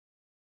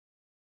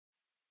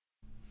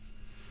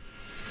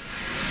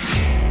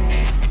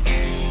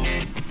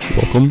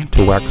Welcome to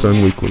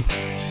WACSUN Weekly.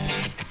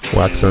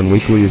 WACSUN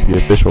Weekly is the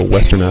official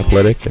Western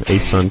Athletic and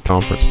ASUN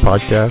Conference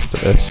podcast of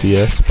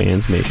FCS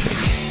Fans Nation.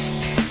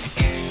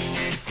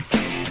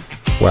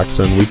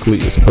 WACSUN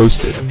Weekly is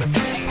hosted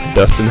by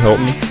Dustin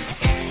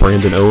Helton,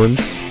 Brandon Owens,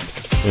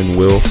 and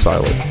Will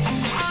Seiler.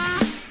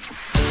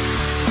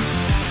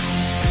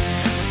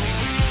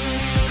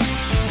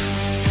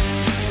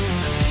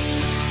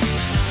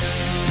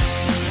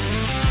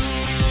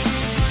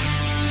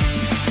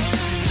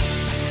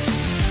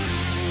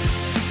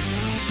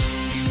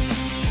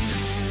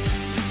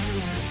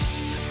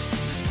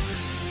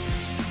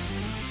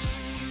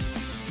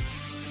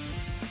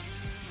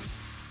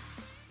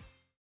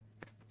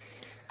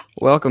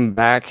 Welcome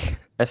back,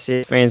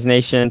 FCS Fans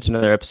Nation, to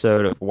another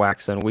episode of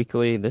WACSUN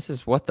Weekly. This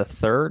is the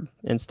third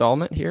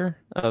installment here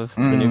of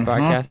the new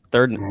podcast,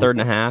 third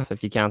and a half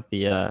if you count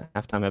the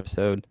halftime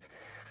episode.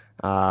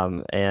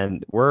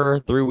 And we're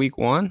through week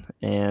one,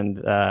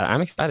 and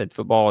I'm excited.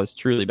 Football is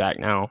truly back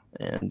now,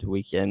 and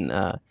we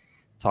can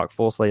talk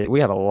full slate.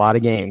 We have a lot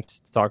of games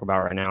to talk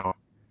about right now.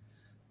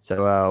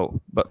 So,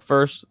 but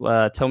first,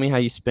 tell me how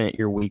you spent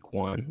your week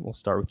one. We'll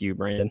start with you,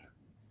 Brandon.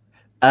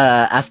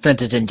 I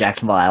spent it in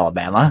Jacksonville,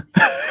 Alabama.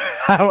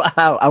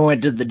 I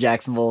went to the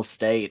Jacksonville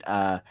State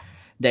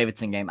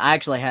Davidson game. I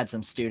actually had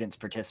some students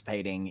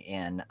participating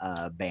in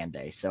band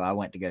day, so I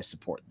went to go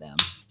support them.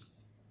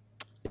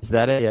 Is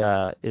that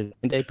is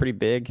band day pretty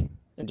big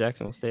in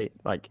Jacksonville State?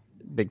 Like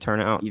big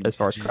turnout as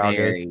far as crowd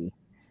goes?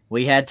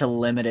 We had to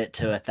limit it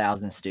to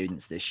 1,000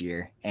 students this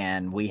year,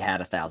 and we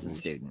had 1,000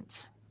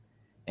 students.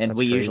 And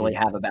we usually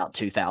have about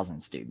 2,000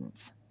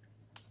 students.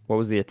 What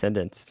was the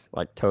attendance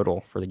like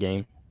total for the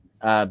game?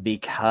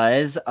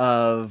 Because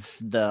of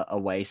the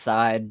away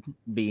side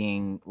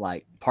being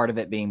like part of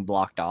it being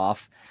blocked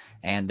off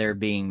and there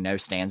being no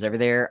stands over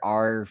there,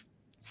 our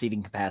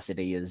seating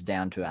capacity is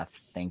down to, I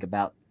think,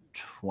 about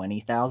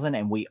 20,000,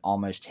 and we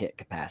almost hit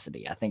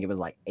capacity. I think it was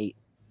like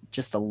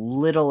just a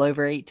little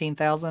over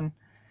 18,000.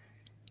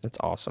 That's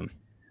awesome.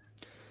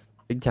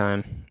 Big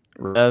time.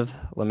 Rev,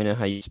 let me know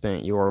how you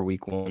spent your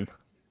week one.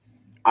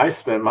 I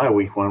spent my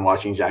week one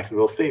watching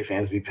Jacksonville State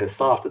fans be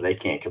pissed off that they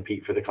can't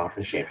compete for the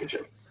conference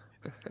championship.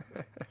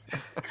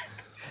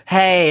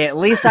 Hey, at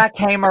least I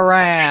came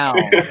around.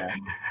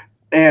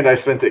 And I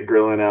spent it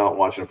grilling out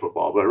watching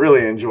football, but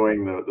really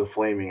enjoying the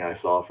flaming I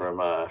saw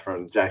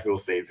from Jacksonville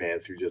State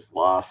fans who just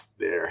lost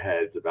their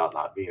heads about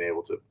not being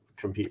able to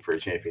compete for a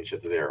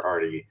championship that they're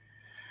already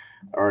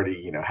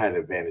had an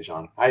advantage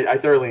on. I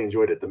thoroughly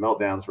enjoyed it. The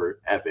meltdowns were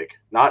epic.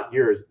 Not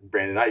yours,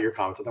 Brandon, not your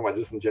comments. I'm talking about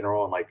just in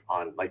general and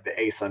on the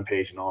ASUN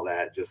page and all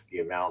that, just the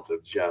amounts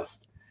of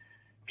just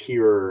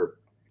pure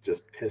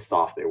just pissed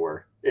off they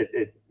were.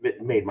 It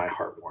made my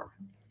heart warm.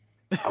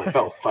 I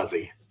felt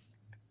fuzzy.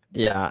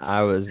 Yeah,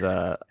 I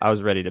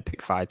was ready to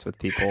pick fights with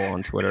people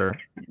on Twitter.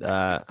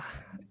 There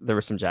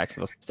were some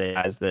Jacksonville State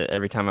guys that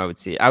every time I would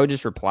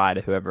just reply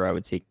to whoever I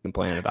would see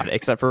complaining about it,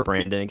 except for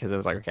Brandon, because I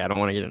was like, okay, I don't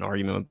want to get an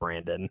argument with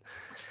Brandon.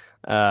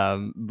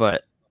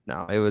 But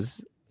no,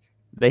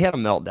 they had a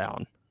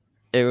meltdown.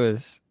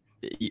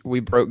 We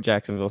broke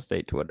Jacksonville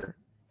State Twitter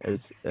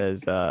as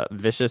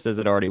vicious as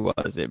it already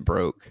was. It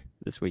broke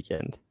this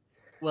weekend.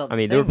 Well, I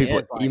mean, there were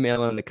people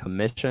emailing the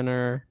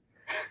commissioner.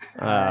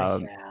 Yeah.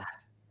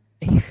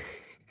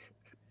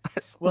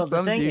 Well,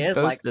 the thing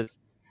is,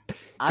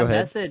 I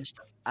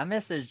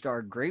messaged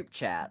our group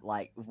chat,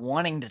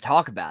 wanting to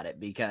talk about it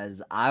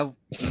because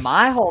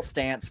my whole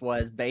stance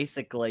was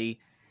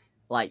basically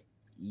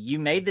you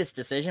made this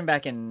decision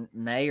back in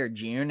May or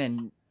June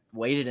and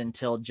waited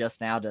until just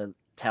now to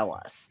tell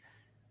us.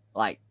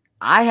 I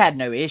had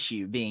no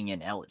issue being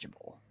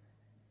ineligible.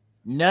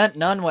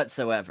 None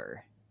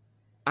whatsoever.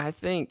 I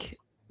think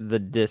the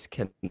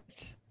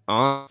disconnect,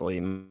 honestly,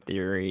 my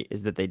theory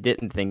is that they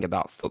didn't think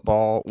about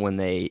football when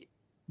they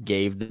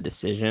gave the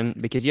decision,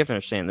 because you have to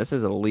understand this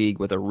is a league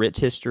with a rich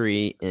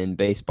history in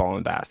baseball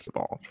and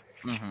basketball.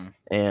 Mm-hmm.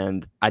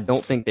 And I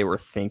don't think they were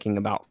thinking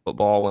about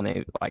football when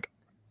they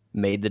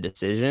made the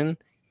decision.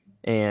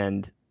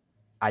 And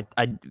I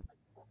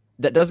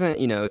that doesn't,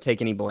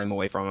 take any blame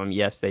away from them.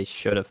 Yes, they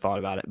should have thought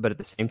about it, but at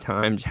the same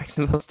time,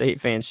 Jacksonville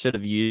State fans should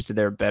have used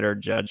their better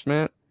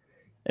judgment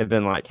and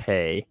been like,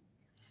 hey,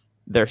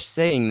 they're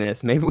saying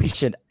this, maybe we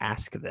should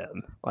ask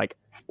them,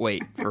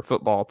 wait, for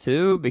football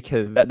too?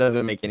 Because that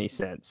doesn't make any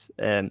sense.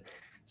 And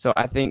so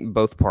I think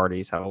both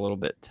parties have a little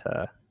bit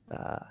to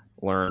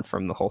learn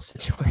from the whole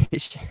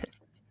situation.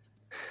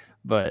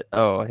 But,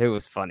 it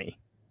was funny.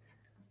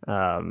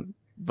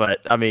 But,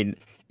 I mean,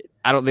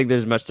 I don't think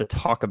there's much to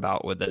talk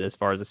about with it as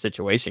far as the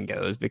situation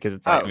goes, because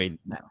it's no.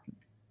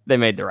 They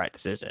made the right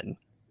decision.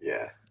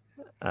 Yeah.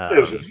 It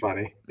was just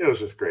funny. It was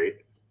just great.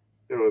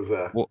 It was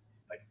it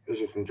was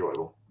just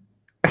enjoyable.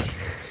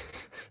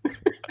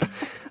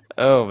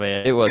 Oh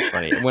man, it was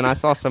funny. When I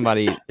saw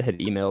somebody had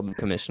emailed the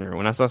commissioner,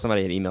 when I saw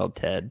somebody had emailed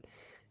Ted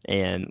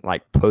and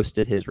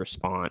posted his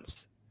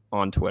response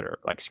on Twitter,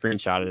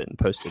 screenshotted it and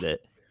posted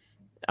it,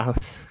 I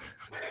was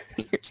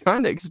you're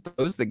trying to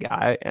expose the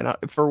guy, and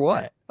for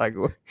what? What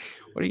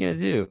are you gonna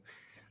do?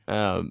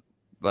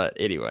 But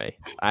anyway,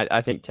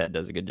 I think Ted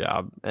does a good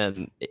job,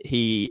 and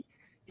he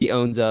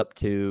owns up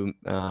to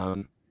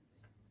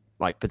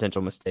like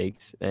potential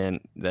mistakes,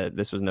 and that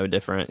this was no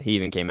different. He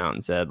even came out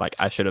and said, like,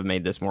 I should have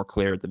made this more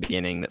clear at the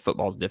beginning that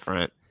football's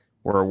different.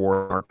 We're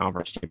awarding our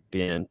conference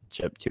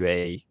championship to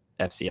a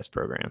FCS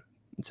program.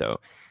 And so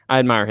I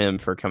admire him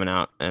for coming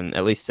out and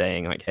at least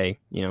saying, like, hey,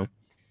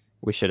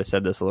 we should have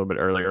said this a little bit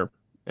earlier.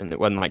 And it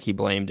wasn't like he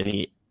blamed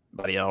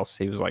anybody else.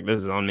 He was like, this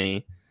is on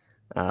me.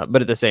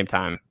 But at the same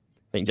time,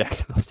 I think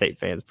Jacksonville State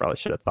fans probably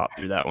should have thought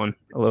through that one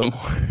a little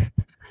more.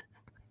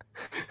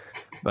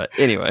 But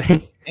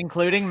anyway.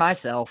 Including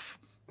myself.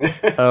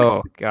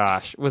 Oh,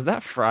 gosh. Was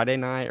that Friday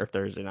night or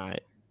Thursday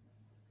night?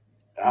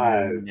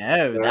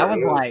 No, that was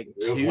like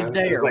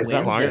Tuesday or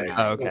Wednesday.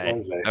 Oh, okay.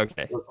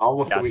 Okay. It was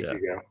almost a week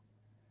ago.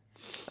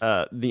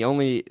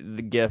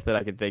 The gift that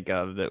I could think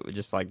of that was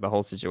just like the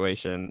whole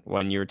situation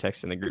when you were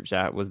texting the group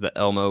chat was the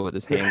Elmo with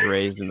his hands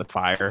raised in the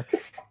fire.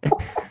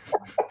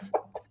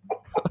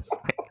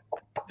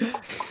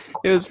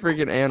 It was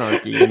freaking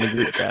anarchy in the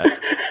group chat.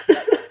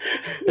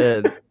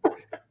 And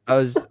I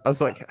was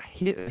like,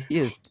 he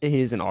is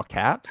in all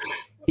caps.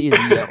 He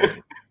is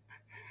yelling.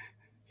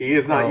 He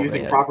is not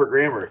using proper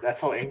grammar. That's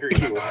how angry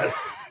he was.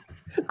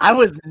 I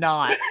was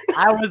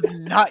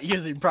not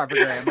using proper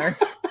grammar.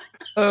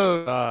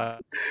 Oh,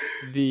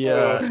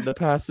 the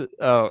pass.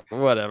 Oh,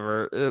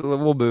 whatever.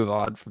 We'll move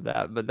on from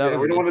that. But that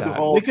was. We don't want to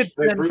divulge. We could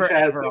spend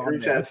forever the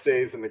group chat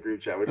stays in the group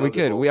chat. We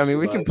could.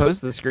 We can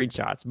post the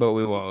screenshots, but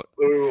we won't.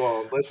 We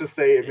won't. Let's just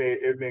say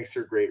it makes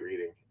for great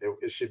reading.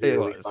 It should be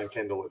released on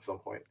Kindle at some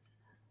point.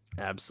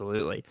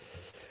 Absolutely.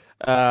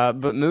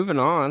 But moving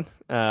on,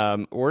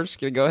 we're just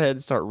gonna go ahead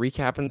and start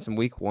recapping some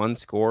week 1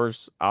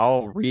 scores.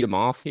 I'll read them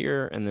off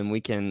here, and then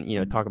we can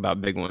talk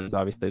about big ones.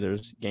 Obviously,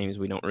 there's games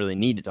we don't really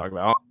need to talk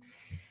about.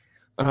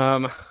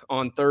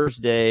 On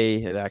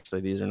Thursday,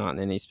 actually, these are not in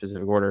any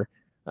specific order.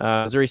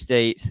 Missouri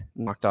State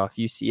knocked off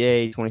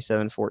UCA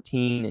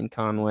 27-14 in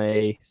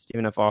Conway.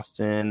 Stephen F.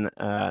 Austin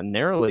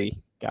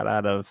narrowly got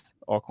out of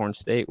Alcorn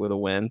State with a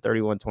win,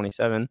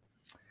 31-27.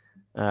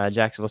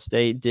 Jacksonville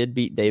State did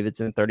beat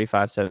Davidson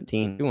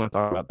 35-17. We want to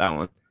talk about that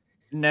one.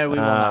 No, we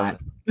will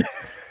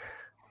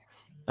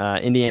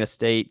not. Indiana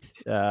State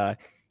got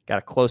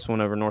a close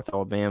one over North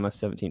Alabama,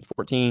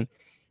 17-14.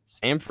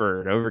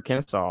 Samford over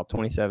Kennesaw,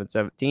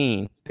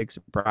 27-17. Big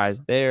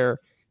surprise there.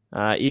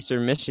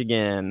 Eastern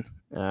Michigan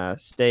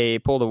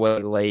pulled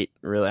away late.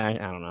 Really, I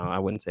don't know. I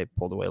wouldn't say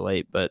pulled away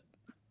late, but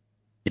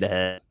get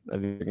ahead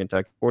of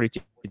Kentucky,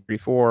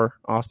 42-34.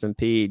 Austin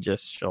Peay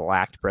just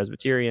shellacked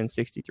Presbyterian,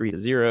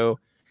 63-0.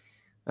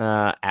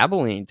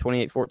 Abilene,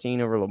 28-14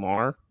 over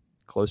Lamar.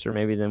 Closer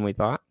maybe than we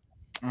thought.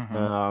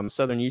 Mm-hmm.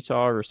 Southern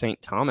Utah over St.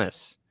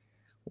 Thomas.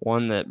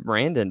 One that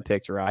Brandon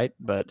picked right,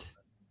 but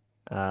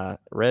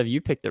Rev, you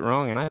picked it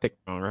wrong, and I picked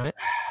it wrong, right?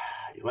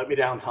 You let me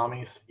down,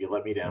 Tommies. You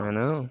let me down. I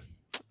know.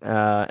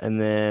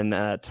 And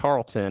then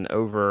Tarleton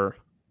over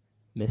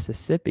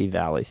Mississippi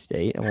Valley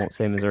State. I won't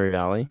say Missouri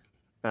Valley.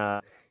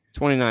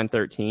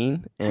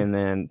 29-13. And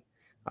then,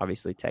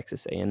 obviously,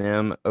 Texas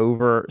A&M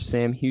over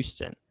Sam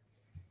Houston.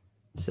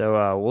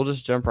 So we'll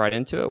just jump right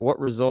into it. What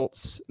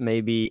results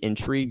maybe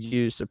intrigued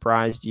you,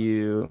 surprised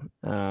you,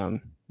 that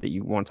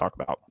you want to talk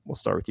about? We'll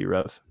start with you,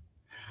 Rev.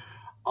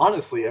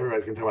 Honestly,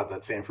 everybody's going to talk about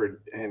that Samford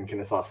and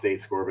Kennesaw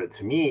State score, but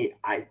to me,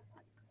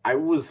 I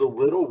was a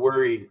little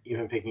worried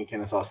even picking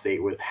Kennesaw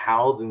State with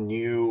how the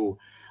new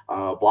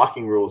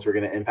blocking rules were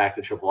going to impact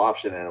the triple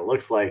option, and it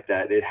looks like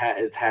that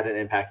it's had an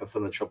impact on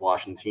some of the triple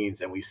option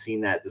teams, and we've seen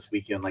that this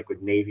weekend, like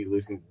with Navy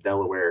losing to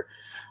Delaware,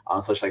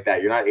 such like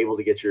that. You're not able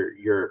to get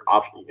your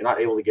option. You're not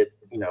able to get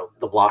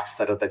the blocks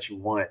set up that you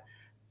want,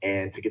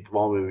 and to get the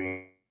ball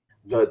moving.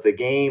 The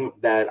game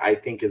that I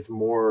think is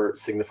more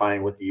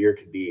signifying what the year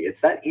could be,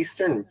 it's that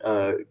Eastern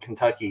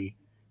Kentucky,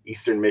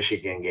 Eastern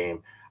Michigan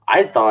game.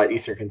 I thought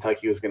Eastern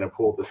Kentucky was going to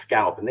pull the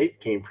scalp, and they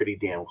came pretty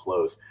damn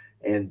close.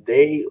 And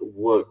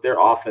their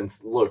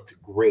offense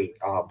looked great.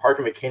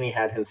 Parker McKinney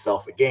had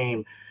himself a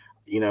game.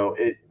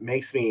 It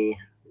makes me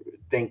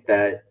think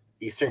that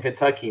Eastern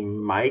Kentucky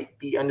might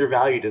be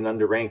undervalued and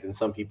underranked in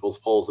some people's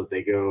polls if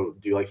they go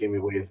do like Amy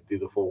Williams, do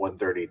the full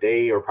 130.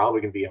 They are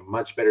probably going to be a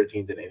much better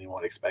team than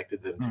anyone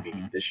expected them to be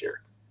this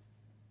year.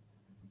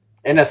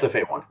 And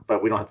SFA won,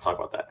 but we don't have to talk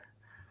about that.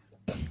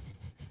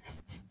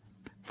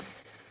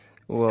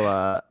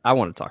 Well, I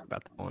want to talk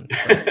about that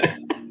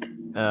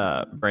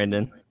one.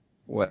 Brandon,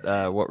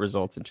 what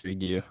results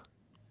intrigued you?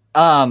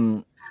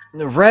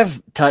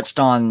 Rev touched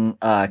on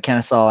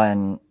Kennesaw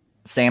and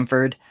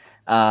Samford.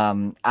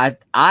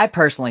 I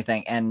personally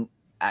think, and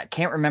I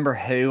can't remember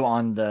who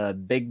on the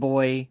Big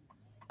Boy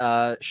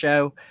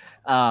show.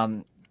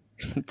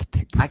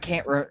 I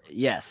can't.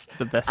 Yes,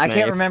 the best. I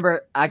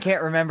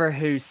can't remember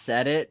who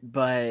said it,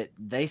 but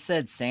they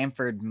said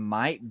Samford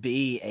might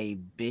be a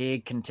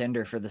big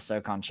contender for the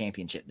SoCon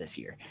championship this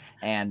year.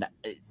 And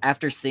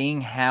after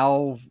seeing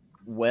how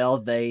well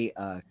they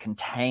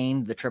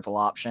contained the triple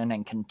option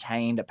and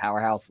contained a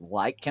powerhouse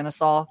like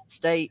Kennesaw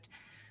State.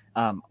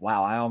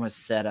 Wow, I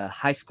almost said a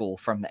high school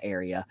from the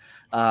area.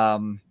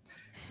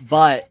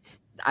 But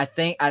I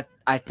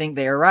think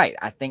they are right.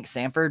 I think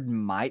Samford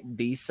might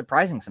be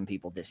surprising some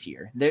people this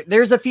year.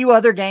 There's a few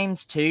other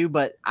games too,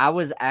 but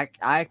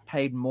I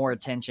paid more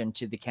attention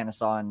to the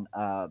Kennesaw and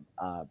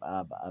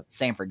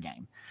Samford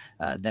game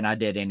than I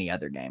did any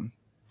other game.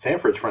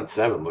 Samford's front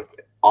seven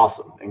looked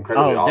awesome,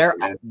 incredibly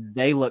awesome.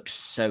 They looked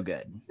so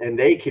good, and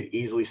they could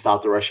easily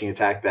stop the rushing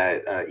attack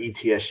that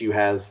ETSU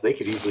has. They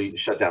could easily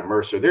shut down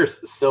Mercer.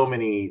 There's so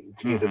many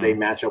teams that they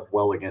match up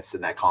well against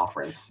in that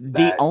conference.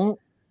 The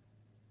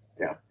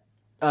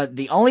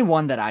only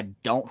one that I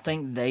don't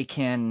think they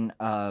can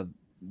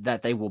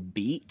that they will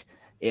beat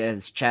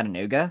is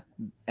Chattanooga.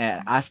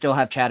 And I still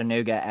have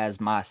Chattanooga as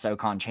my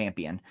SoCon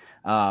champion.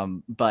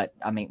 But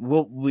I mean,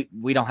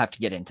 we don't have to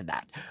get into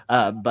that.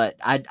 But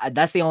I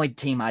that's the only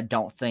team I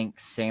don't think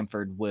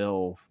Samford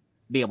will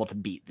be able to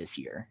beat this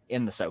year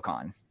in the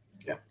SoCon.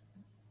 Yeah.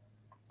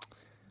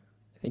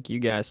 I think you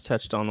guys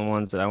touched on the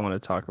ones that I want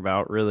to talk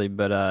about really,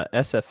 but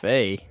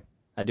SFA,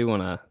 I do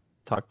want to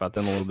talk about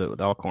them a little bit with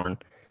Alcorn.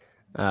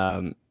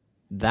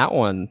 That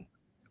one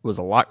was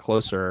a lot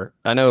closer.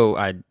 I know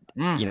I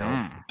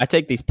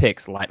take these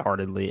picks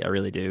lightheartedly. I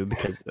really do,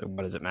 because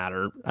what does it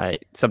matter? I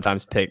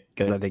sometimes pick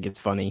because I think it's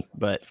funny,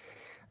 but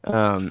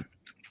I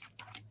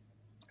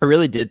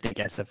really did think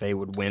SFA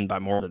would win by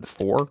more than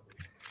 4.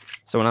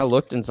 So when I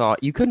looked and saw,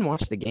 you couldn't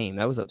watch the game.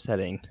 That was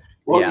upsetting.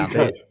 Well,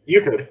 yeah,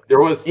 you could. There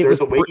was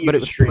a way but it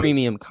was stream.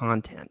 Premium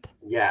content.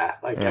 Yeah,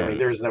 I mean,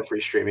 there was no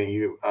free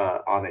streaming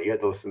on it. You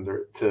had to listen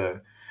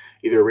to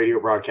either a radio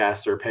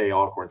broadcast or pay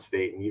Alcorn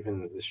State, and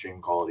even the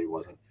stream quality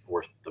wasn't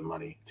worth the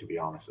money, to be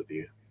honest with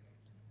you.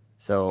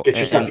 So get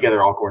your stuff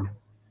together, Alcorn.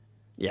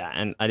 Yeah,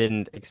 and I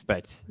didn't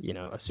expect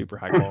a super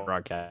high quality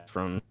broadcast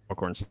from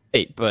Alcorn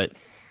State, but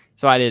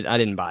so I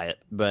didn't buy it.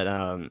 But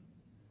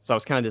so I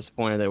was kind of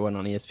disappointed that it wasn't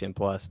on ESPN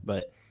Plus.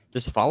 But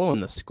just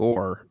following the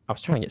score, I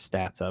was trying to get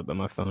stats up, but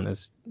my phone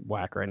is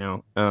whack right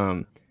now.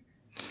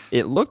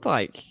 It looked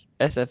like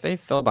SFA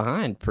fell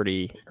behind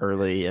pretty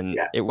early, and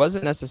it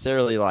wasn't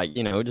necessarily like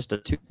just a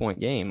 2-point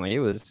game. Like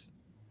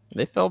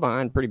they fell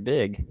behind pretty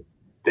big.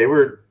 They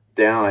were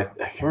down. I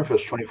can't remember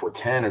if it was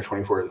 24-10 or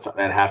 24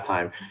 something at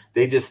halftime.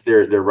 They just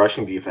their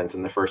rushing defense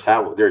in the first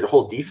half, their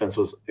whole defense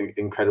was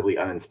incredibly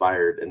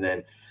uninspired, and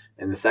then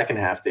in the second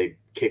half they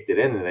kicked it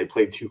in and they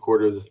played 2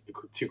 quarters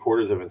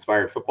of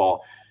inspired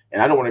football.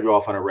 And I don't want to go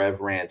off on a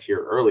rev rant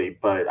here early,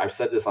 but I've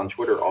said this on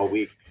Twitter all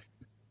week.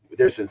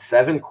 There's been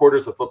 7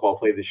 quarters of football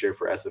played this year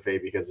for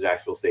SFA because the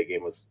Jacksonville State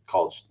game was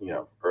called,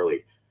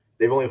 early.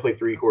 They've only played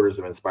 3 quarters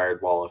of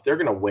inspired ball. If they're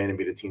going to win and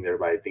be the team that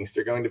everybody thinks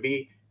they're going to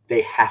be,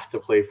 they have to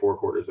play 4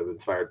 quarters of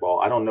inspired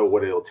ball. I don't know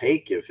what it'll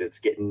take if it's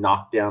getting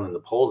knocked down in the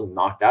polls and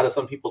knocked out of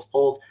some people's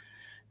polls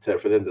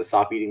for them to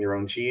stop eating their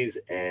own cheese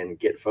and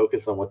get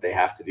focused on what they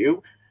have to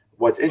do.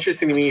 What's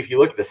interesting to me, if you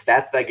look at the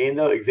stats of that game,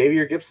 though,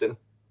 Xavier Gibson,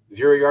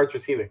 0 yards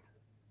receiving.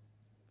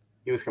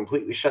 He was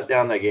completely shut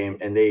down that game,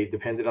 and they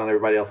depended on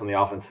everybody else on the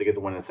offense to get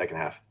the win in the second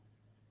half.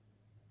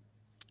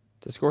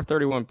 To score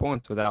 31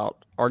 points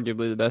without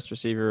arguably the best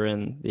receiver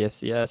in the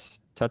FCS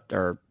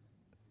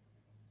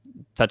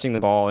touching the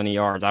ball any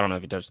yards. I don't know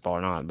if he touched the ball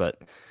or not, but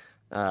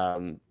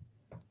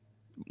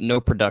no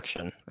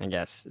production, I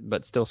guess,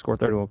 but still score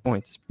 31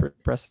 points. It's pretty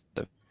impressive.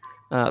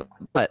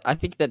 But I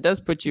think that does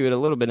put you at a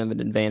little bit of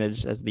an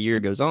advantage as the year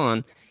goes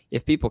on.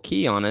 If people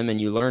key on him and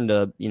you learn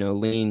to,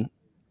 lean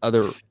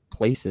other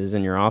places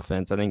in your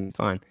offense, I think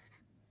fine.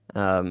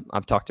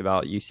 I've talked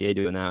about UCA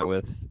doing that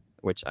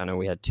which I know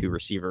we had 2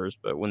 receivers,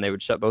 but when they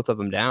would shut both of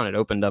them down, it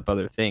opened up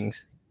other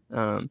things.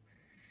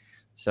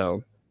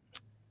 So,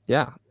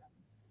 yeah.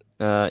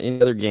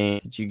 Any other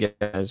games that you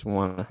guys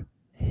want to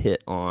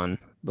hit on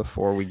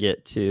before we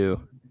get to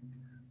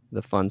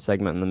the fun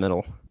segment in the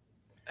middle?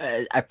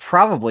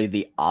 Probably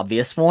the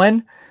obvious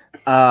one,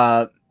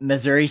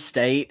 Missouri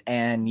State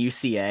and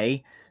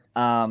UCA.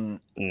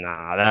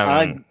 That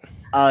one.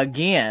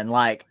 Again,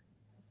 like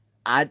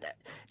I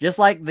just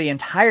like the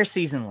entire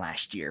season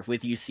last year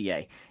with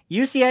UCA.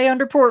 UCA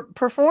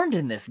underperformed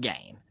in this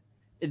game.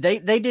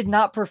 They did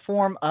not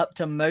perform up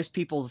to most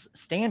people's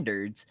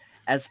standards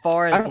as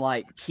far as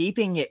like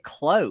keeping it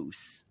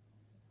close.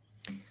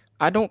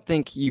 I don't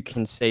think you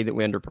can say that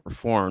we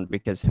underperformed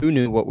because who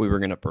knew what we were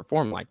going to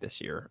perform like this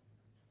year?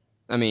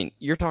 I mean,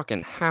 you're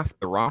talking half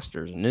the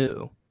rosters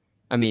new.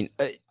 I mean,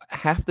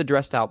 half the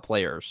dressed out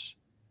players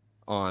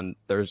on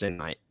Thursday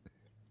night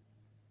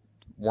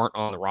weren't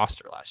on the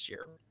roster last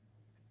year.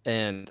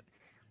 And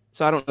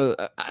so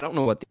I don't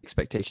know what the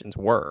expectations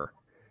were.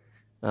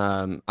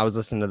 I was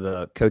listening to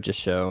the coaches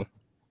show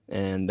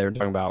and they were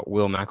talking about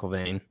Will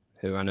McIlvain,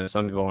 who I know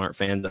some people aren't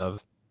fans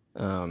of.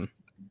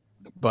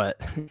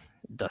 But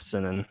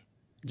Dustin and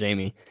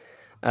Jamie.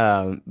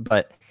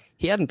 But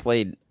he hadn't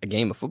played a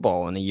game of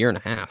football in a year and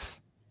a half.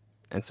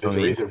 And so there's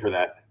a reason for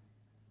that.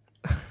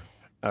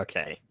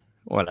 Okay,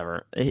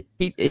 whatever.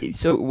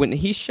 So when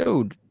he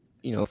showed,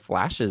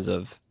 flashes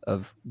of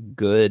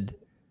good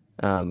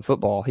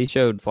football, he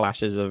showed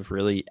flashes of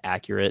really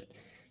accurate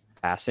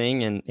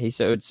passing, and he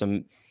showed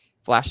some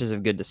flashes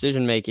of good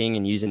decision making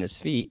and using his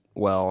feet.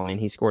 Well, I mean,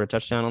 he scored a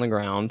touchdown on the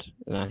ground.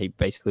 He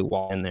basically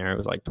walked in there. It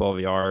was like 12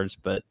 yards,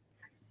 but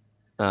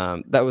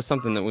that was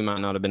something that we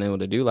might not have been able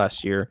to do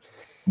last year.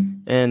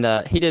 And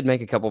he did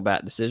make a couple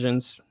bad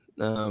decisions,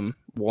 one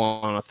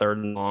on a 3rd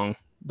and long,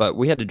 but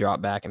we had to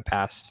drop back and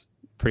pass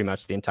pretty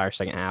much the entire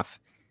second half.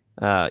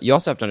 You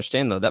also have to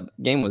understand, though, that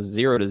game was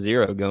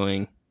 0-0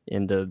 going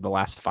into the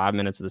last 5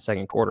 minutes of the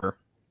second quarter,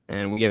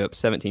 and we gave up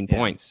 17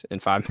 points in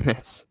 5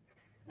 minutes.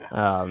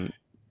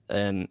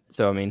 And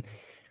so, I mean,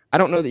 I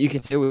don't know that you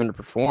can say we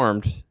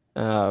underperformed.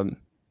 I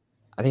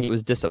think it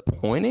was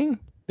disappointing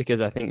because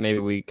I think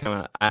maybe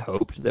I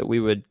hoped that we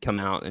would come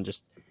out and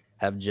just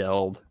have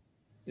gelled,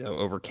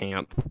 over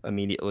camp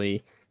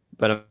immediately.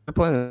 But I'm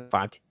playing in a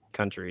 5-team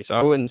country, so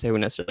I wouldn't say we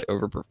necessarily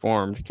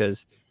overperformed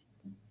because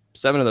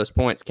 7 of those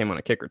points came on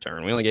a kick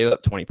return. We only gave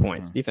up 20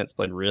 points. Defense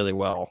played really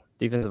well.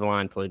 Defensive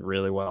line played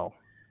really well.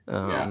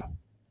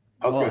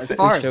 As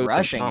far as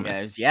rushing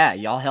goes,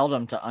 y'all held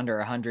them to under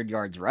 100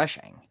 yards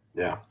rushing.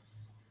 Yeah.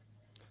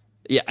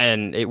 Yeah,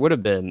 and it would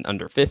have been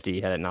under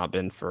 50 had it not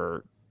been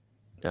for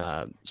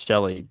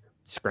Shelley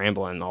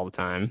scrambling all the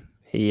time.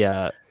 He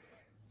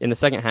in the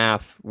second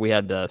half, we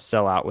had to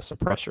sell out with some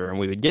pressure, and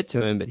we would get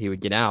to him, but he would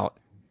get out,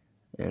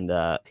 and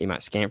he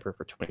might scamper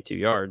for 22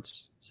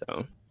 yards.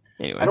 So,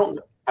 anyway. I don't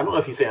know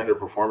if you say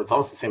underperform. It's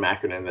almost the same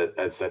acronym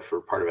that said for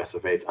part of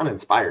SFA. It's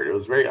uninspired. It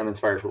was very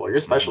uninspired football. Your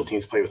special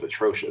teams play was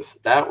atrocious.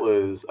 That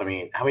was, I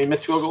mean, how many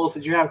missed field goals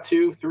did you have?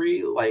 2,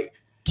 3? Like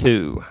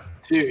 2.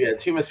 2, yeah,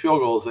 2 missed field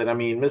goals. And I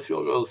mean, missed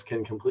field goals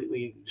can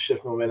completely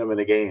shift momentum in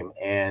a game.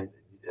 And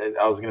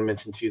I was going to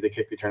mention too the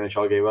kick return that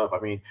y'all gave up. I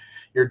mean,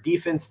 your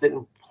defense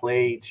didn't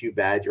play too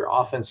bad. Your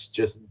offense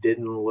just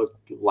didn't look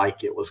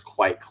like it was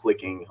quite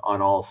clicking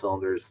on all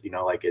cylinders.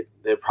 Like it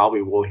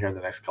probably will here in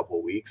the next couple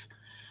of weeks.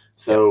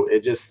 So it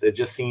just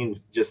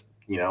seemed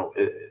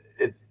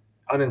it's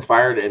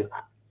uninspired. And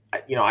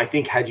I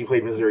think had you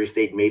played Missouri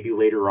State maybe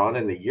later on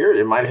in the year,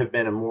 it might have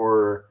been a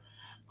more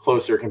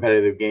closer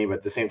competitive game. But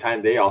at the same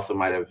time, they also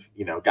might have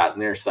gotten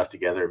their stuff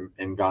together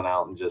and gone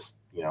out and just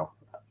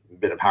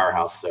been a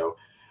powerhouse. So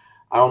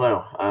I don't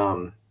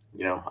know.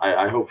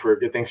 I hope for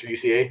good things for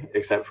UCA,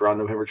 except for on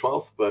November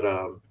 12th. But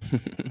I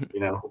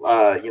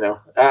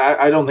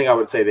don't think I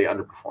would say they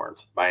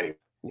underperformed by any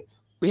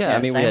means. Yeah,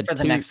 I mean, we had for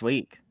the next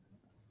week.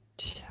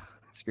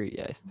 Screw you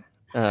guys.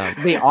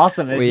 It'd be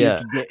awesome if you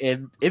could get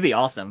it. It'd be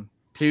awesome.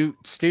 Two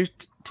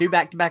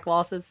back-to-back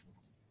losses.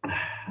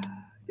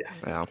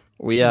 Yeah.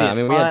 We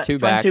had 2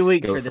 backs. 2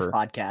 weeks for this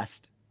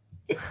podcast.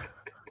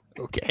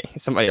 Okay,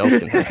 somebody else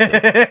can host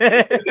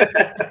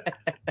it.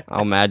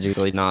 I'll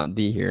magically not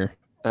be here.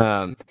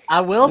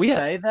 I will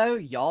say though,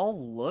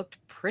 y'all looked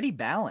pretty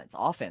balanced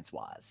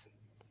offense-wise.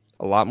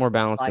 A lot more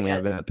balanced than we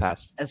have been in the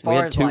past. As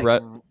far as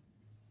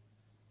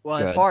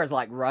as far as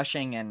like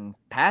rushing and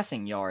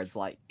passing yards,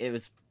 like it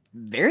was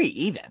very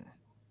even.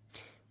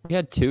 We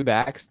had 2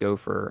 backs go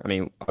for, I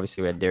mean,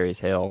 obviously we had Darius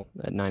Hale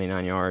at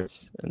 99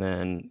 yards, and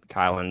then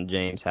Kyle and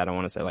James had, I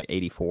want to say, like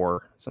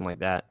 84, something like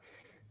that.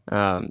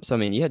 So, I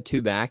mean, you had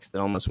 2 backs that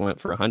almost went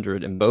for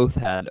 100, and both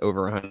had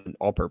over 100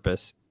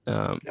 all-purpose.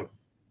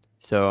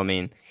 So, I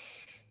mean,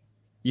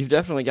 you've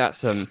definitely got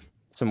some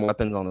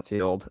weapons on the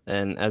field.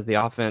 And as the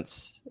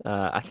offense,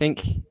 I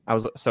think I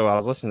was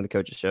listening to the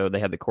coach's show. They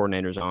had the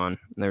coordinators on,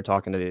 and they were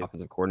talking to the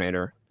offensive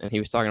coordinator, and he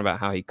was talking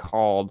about how he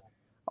called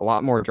a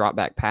lot more drop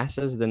back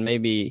passes than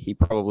maybe he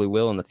probably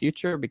will in the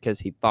future because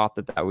he thought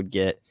that would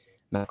get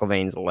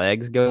McElvain's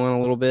legs going a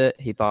little bit.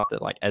 He thought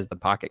that like as the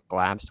pocket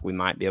collapsed, we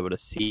might be able to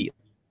see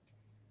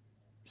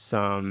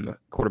some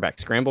quarterback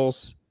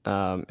scrambles.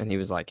 And he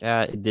was like,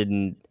 it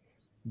didn't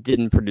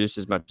produce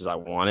as much as I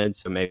wanted.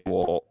 So maybe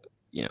we'll,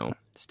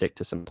 stick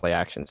to some play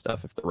action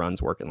stuff if the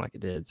run's working like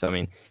it did. So, I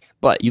mean,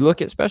 but you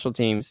look at special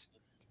teams,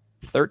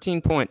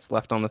 13 points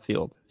left on the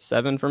field,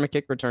 7 from a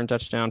kick return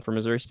touchdown for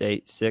Missouri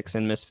State, 6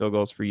 in missed field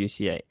goals for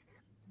UCA.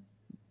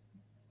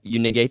 You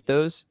negate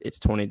those, it's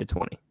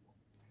 20-20.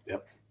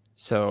 Yep.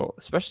 So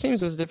special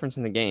teams was the difference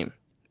in the game.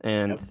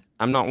 And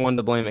I'm not one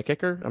to blame a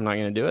kicker. I'm not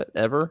going to do it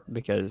ever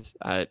because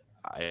I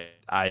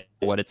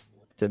what it's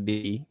to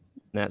be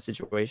in that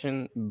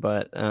situation.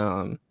 But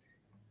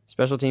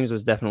special teams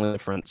was definitely the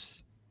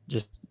difference.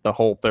 Just the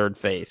whole third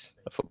phase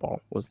of football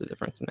was the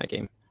difference in that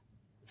game.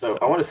 So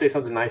I want to say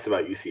something nice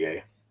about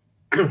UCA.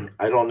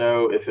 I don't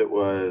know if it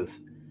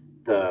was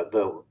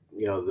the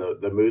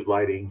mood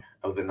lighting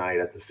of the night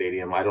at the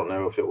stadium. I don't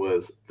know if it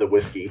was the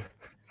whiskey.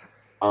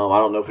 I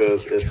don't know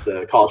if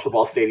the college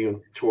football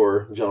stadium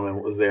tour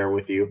gentleman was there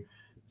with you,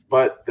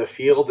 but the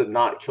field did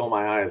not kill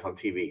my eyes on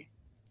TV.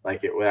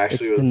 Like it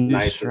actually was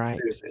nice and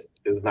soothing.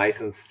 It was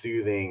nice and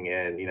soothing,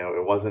 and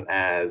it wasn't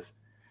as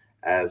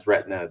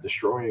retina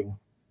destroying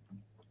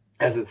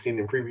as it's seen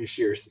in previous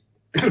years.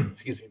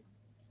 Excuse me.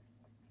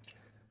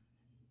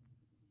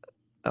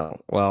 Oh,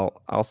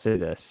 well, I'll say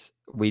this.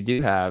 We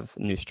do have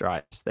new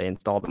stripes. They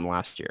installed them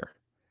last year.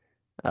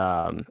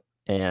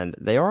 And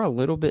they are a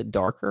little bit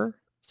darker.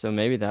 So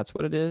maybe that's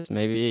what it is.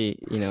 Maybe,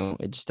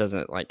 it just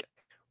doesn't like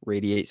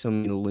radiate so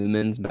many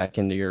lumens back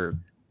into your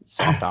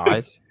soft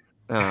eyes.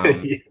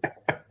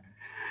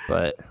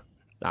 But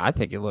I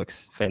think it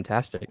looks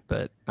fantastic,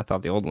 but I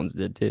thought the old ones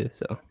did too.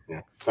 So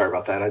yeah, sorry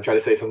about that. I try to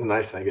say something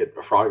nice and I get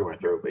a frog in my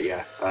throat, but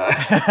yeah.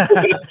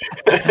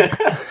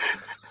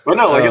 But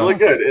no, like it looked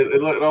good.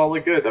 It all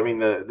looked good. I mean,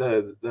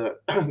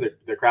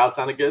 the crowd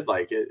sounded good.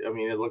 Like it. I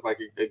mean, it looked like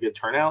a good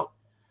turnout.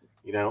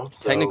 So.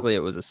 Technically, it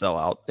was a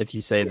sellout. If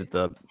you say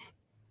that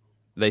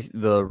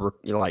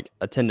like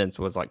attendance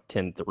was like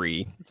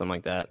 10,300, something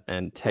like that,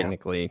 and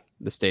technically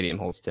the stadium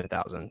holds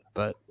 10,000,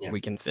 but we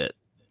can fit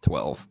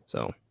 12.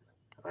 So,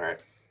 all right.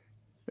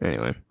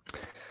 Anyway,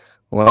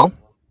 well,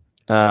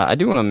 I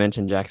do want to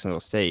mention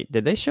Jacksonville State.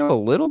 Did they show a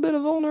little bit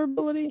of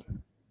vulnerability?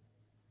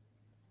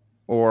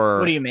 Or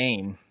what do you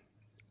mean?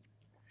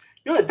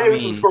 You let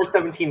Davidson score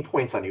 17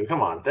 points on you.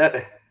 Come on,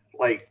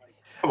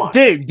 come on,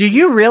 dude. Do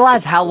you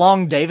realize how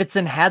long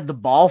Davidson had the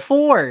ball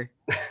for?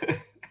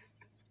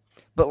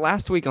 But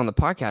last week on the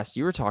podcast,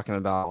 you were talking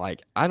about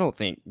I don't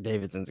think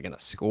Davidson's going to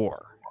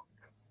score.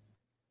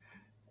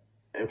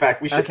 In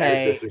fact, we should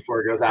edit this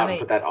before it goes out and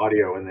put that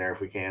audio in there if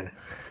we can.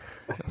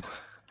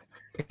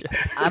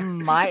 I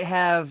might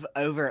have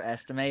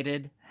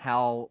overestimated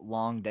how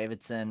long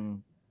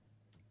Davidson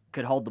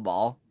could hold the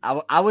ball.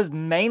 I was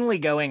mainly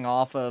going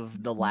off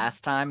of the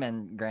last time,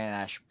 and granted,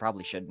 I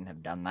probably shouldn't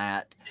have done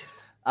that.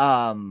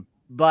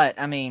 But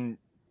I mean,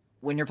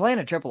 when you're playing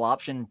a triple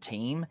option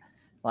team,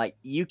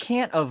 you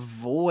can't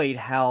avoid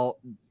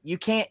you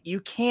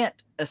can't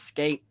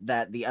escape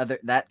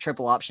that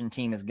triple option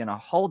team is going to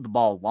hold the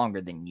ball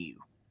longer than you.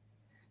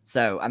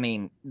 So, I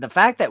mean, the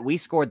fact that we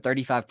scored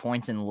 35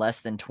 points in less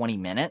than 20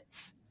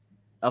 minutes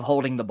of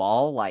holding the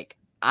ball,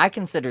 I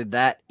consider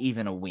that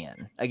even a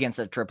win against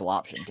a triple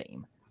option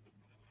team.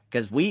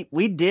 Because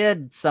we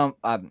did some,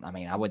 I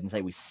mean, I wouldn't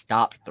say we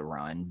stopped the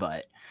run,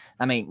 but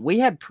I mean, we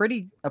had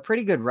a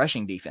pretty good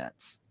rushing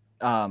defense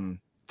from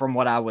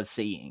what I was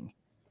seeing.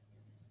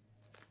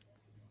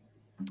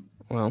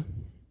 Well,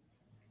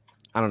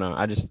 I don't know.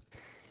 I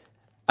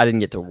didn't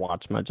get to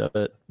watch much of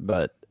it,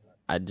 but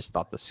I just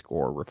thought the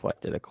score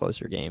reflected a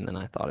closer game than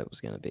I thought it was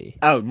going to be.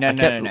 Oh, no.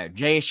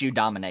 JSU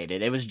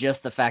dominated. It was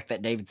just the fact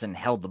that Davidson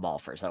held the ball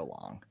for so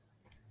long.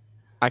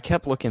 I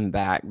kept looking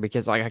back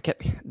because the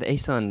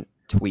ASUN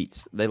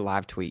tweets, they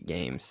live tweet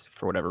games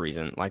for whatever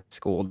reason, like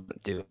school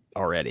do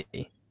already.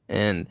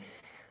 And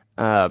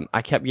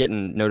I kept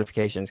getting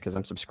notifications because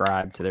I'm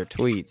subscribed to their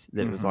tweets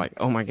that was like,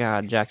 oh my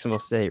God, Jacksonville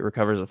State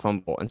recovers a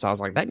fumble. And so I was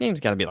like, that game's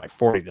got to be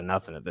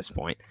 40-0 at this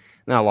point.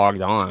 And I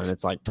logged on and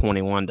it's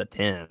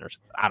 21-10 or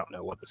something. I don't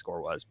know what the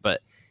score was,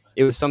 but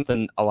it was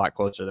something a lot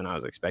closer than I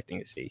was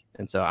expecting to see.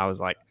 And so I was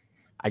like,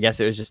 I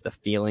guess it was just the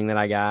feeling that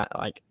I got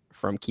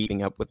from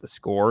keeping up with the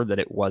score that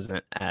it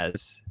wasn't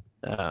as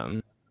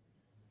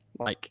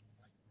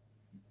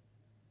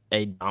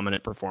a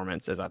dominant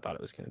performance as I thought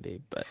it was going to be,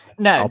 but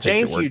no, I'll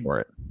take your word for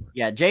it.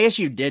 Yeah,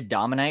 JSU did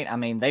dominate. I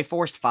mean, they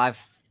forced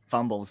 5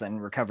 fumbles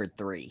and recovered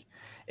 3.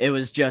 It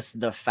was just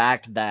the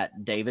fact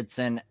that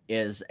Davidson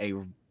is a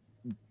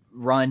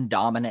run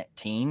dominant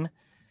team.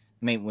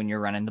 I mean, when you're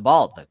running the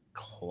ball, the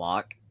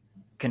clock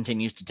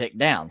continues to tick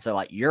down.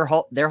 So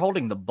they're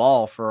holding the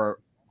ball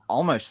for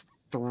almost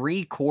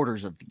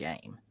 3/4 of the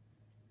game.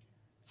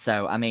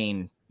 So I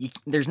mean,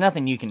 there's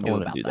nothing you can do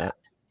about that.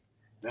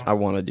 I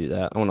want to do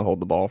that. I want to hold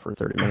the ball for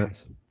 30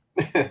 minutes.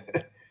 Yeah.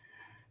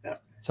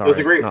 Sorry, it was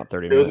a great, not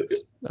 30 minutes.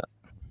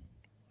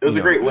 It was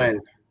a great win.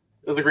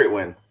 It was a great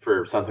win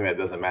for something that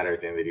doesn't matter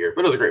at the end of the year,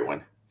 but it was a great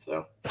win.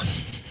 So,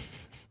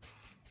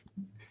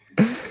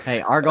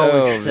 hey, our goal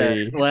is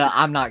to. Well,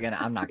 I'm not gonna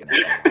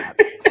say that.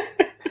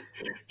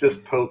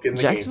 Just poking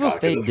the Jacksonville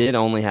State did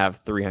only have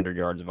 300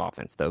 yards of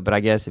offense, though. But I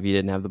guess if you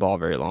didn't have the ball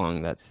very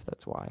long, that's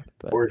why.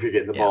 But, or if you're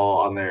getting the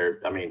ball on there,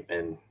 I mean,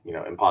 in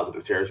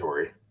positive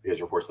territory because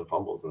you're forcing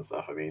fumbles and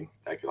stuff. I mean,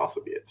 that could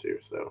also be it too.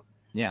 So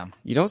yeah,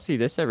 you don't see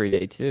this every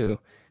day too.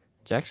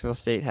 Jacksonville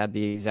State had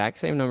the exact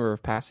same number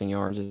of passing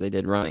yards as they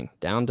did running,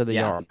 down to the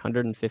yard,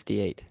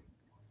 158.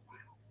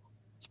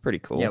 It's pretty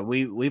cool. Yeah,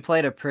 we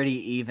played a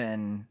pretty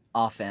even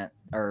offense,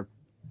 or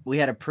we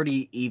had a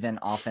pretty even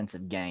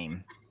offensive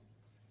game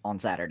on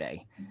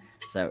Saturday.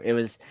 So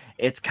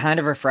it's kind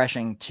of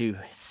refreshing to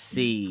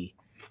see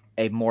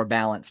a more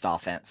balanced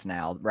offense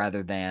now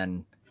rather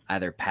than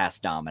either pass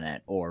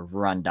dominant or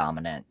run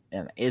dominant.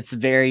 It's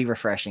very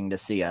refreshing to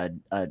see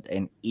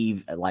an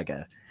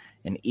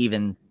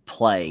even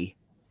play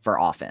for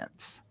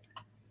offense.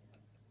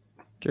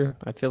 True.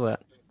 I feel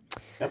that.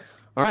 Yep.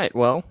 All right.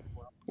 Well,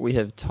 we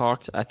have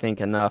talked, I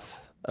think,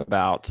 enough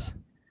about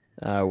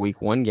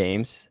week 1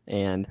 games,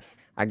 and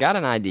I got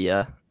an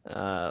idea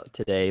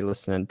today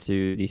listening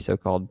to the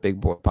so-called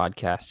Big Boy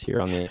podcast here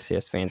on the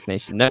FCS Fans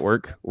Nation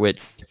Network, which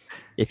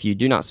if you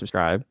do not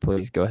subscribe,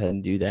 please go ahead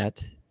and do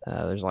that.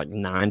 There's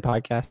 9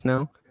 podcasts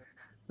now.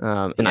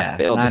 And I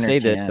failed to say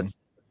this.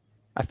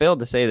 I failed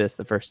to say this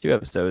the first 2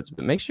 episodes,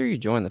 but make sure you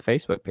join the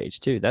Facebook page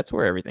too. That's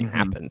where everything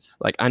happens.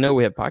 I know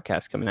we have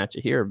podcasts coming at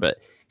you here, but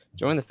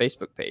join the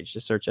Facebook page.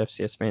 Just search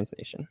FCS Fans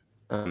Nation.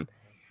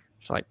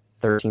 There's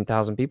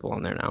 13,000 people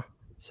on there now.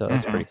 So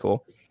that's pretty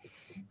cool.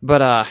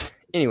 But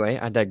anyway,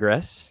 I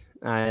digress.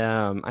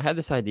 I had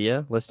this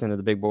idea listening to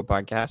the Big Boy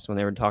podcast when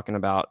they were talking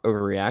about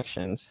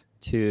overreactions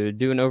to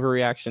do an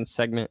overreaction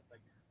segment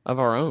of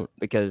our own,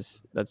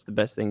 because that's the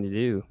best thing to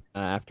do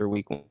after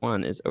week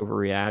 1 is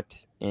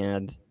overreact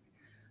and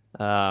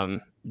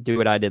do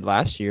what I did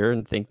last year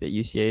and think that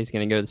UCA is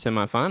going to go to the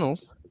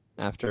semifinals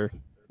after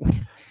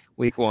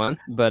week 1.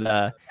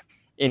 But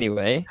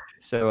anyway,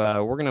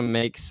 so we're going to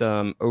make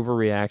some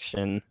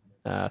overreaction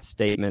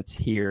statements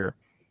here.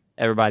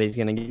 Everybody's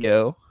going to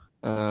go.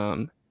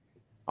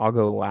 I'll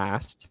go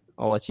last.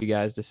 I'll let you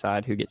guys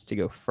decide who gets to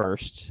go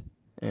first,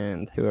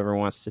 and whoever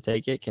wants to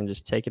take it can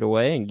just take it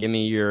away and give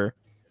me your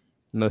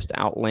most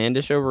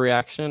outlandish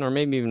overreaction, or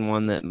maybe even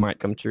one that might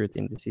come true at the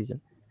end of the season.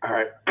 All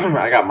right.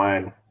 I got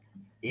mine.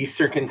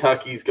 Eastern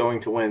Kentucky's going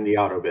to win the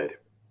auto bid.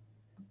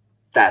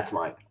 That's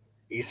mine.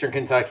 Eastern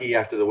Kentucky,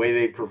 after the way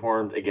they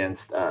performed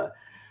against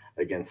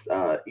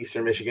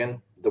Eastern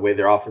Michigan, the way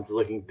their offense is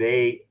looking,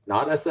 they,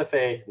 not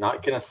SFA,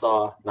 not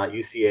Kennesaw, not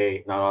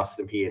UCA, not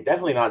Austin Peay, and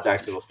definitely not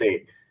Jacksonville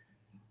State.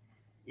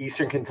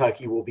 Eastern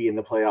Kentucky will be in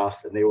the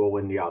playoffs, and they will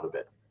win the auto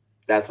bid.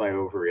 That's my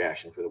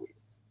overreaction for the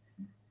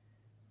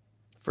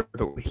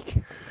week.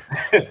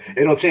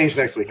 It'll change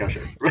next week, I'm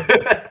sure.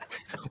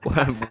 We'll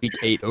have week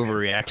 8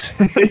 overreaction.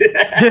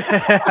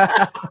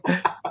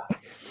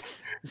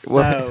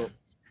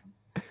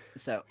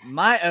 So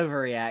my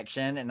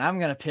overreaction, and I'm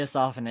going to piss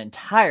off an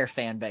entire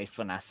fan base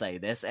when I say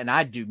this, and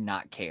I do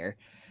not care.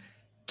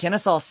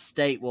 Kennesaw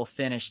State will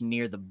finish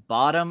near the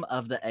bottom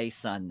of the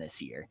ASUN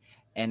this year,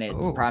 and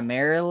it's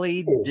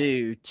primarily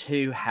due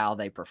to how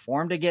they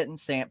performed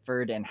against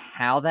Sanford and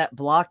how that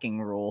blocking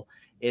rule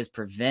is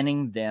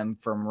preventing them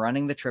from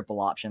running the triple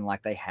option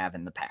like they have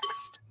in the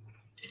past.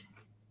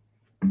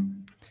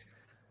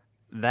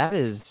 That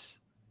is,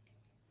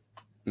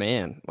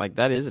 man, like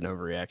that is an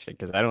overreaction,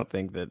 because I don't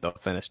think that they'll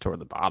finish toward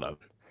the bottom.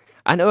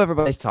 I know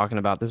everybody's talking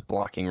about this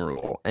blocking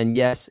rule, and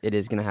yes, it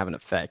is going to have an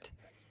effect.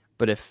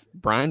 But if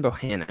Brian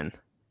Bohannon,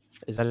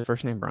 is that his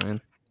first name,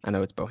 Brian? I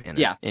know it's Bohannon.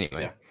 Yeah.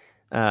 Anyway,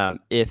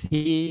 if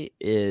he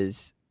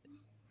is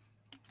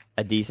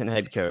a decent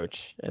head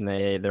coach and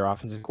their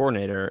offensive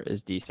coordinator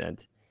is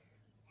decent,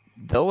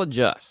 they'll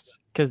adjust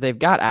because they've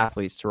got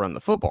athletes to run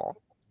the football.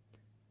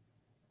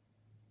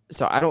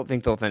 So I don't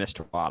think they'll finish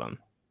to the bottom.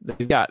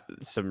 They've got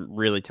some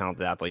really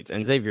talented athletes,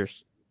 and Xavier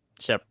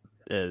Shep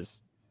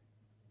is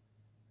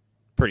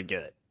pretty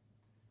good.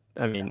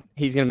 I mean,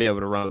 he's going to be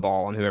able to run the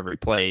ball on whoever he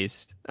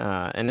plays.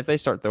 And if they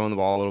start throwing the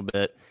ball a little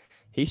bit,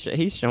 he's shown,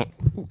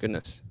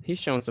 he's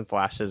shown some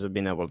flashes of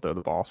being able to throw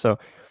the ball. So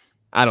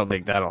I don't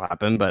think that'll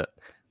happen, but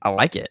I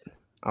like it.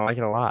 I like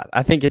it a lot.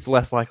 I think it's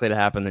less likely to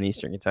happen than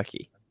Eastern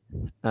Kentucky.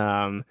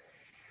 I'll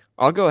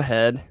go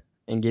ahead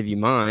and give you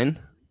mine.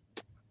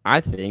 I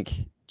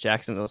think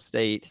Jacksonville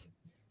State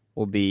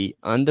will be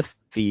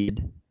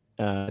undefeated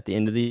at the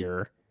end of the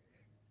year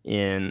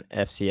in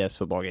FCS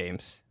football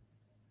games.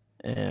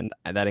 And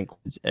that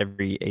includes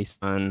every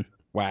ASUN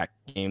WAC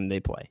game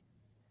they play.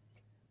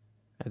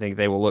 I think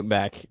they will look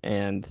back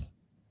and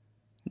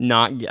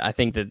I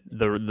think that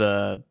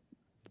the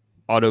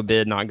auto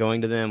bid not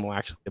going to them will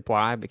actually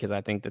apply, because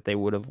I think that they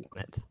would have won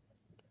it.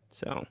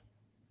 So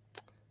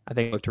I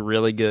think it looked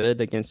really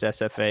good against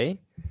SFA.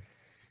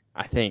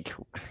 I think,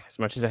 as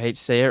much as I hate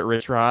to say it,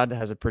 Rich Rod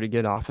has a pretty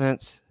good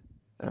offense.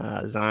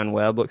 Zion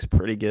Webb looks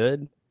pretty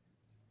good.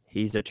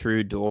 He's a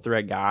true dual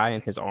threat guy,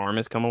 and his arm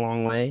has come a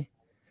long way.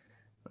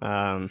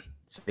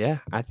 So yeah,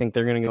 I think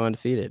they're going to go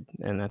undefeated,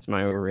 and that's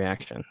my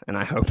overreaction. And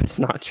I hope it's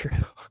not true.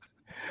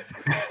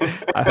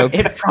 I hope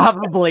it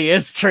probably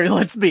is true.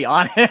 Let's be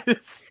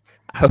honest.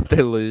 I hope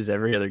they lose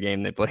every other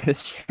game they play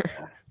this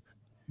year.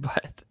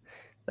 But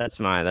that's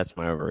my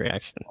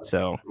overreaction.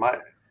 So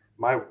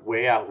my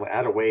way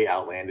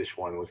outlandish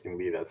one was going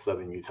to be that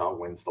Southern Utah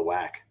wins the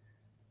WAC,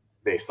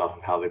 based off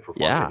of how they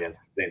performed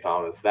against St.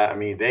 Thomas.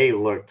 They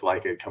looked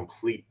like a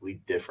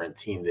completely different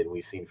team than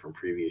we've seen from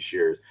previous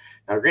years.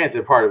 Now,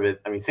 granted, part of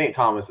it, St.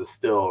 Thomas is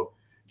still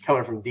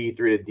coming from D3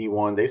 to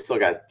D1. They've still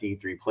got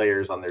D3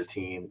 players on their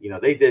team.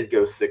 They did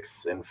go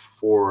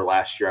 6-4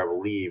 last year, I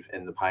believe,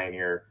 and the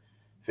Pioneer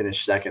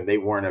finished second. They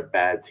weren't a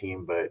bad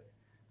team, but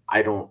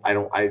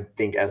I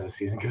think as the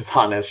season goes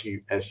on,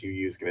 SUU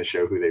is going to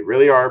show who they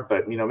really are.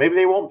 But, maybe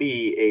they won't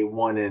be a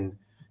 1-10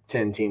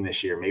 team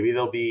this year. Maybe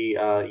they'll be,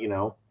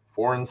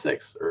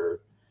 4-6,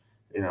 or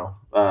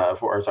 4-7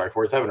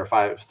 or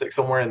 5-6,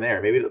 somewhere in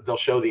there. Maybe they'll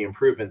show the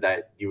improvement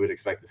that you would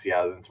expect to see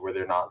out of them, to where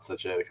they're not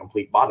such a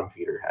complete bottom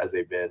feeder as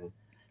they've been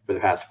for the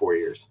past 4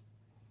 years.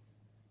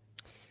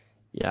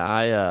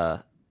 Yeah,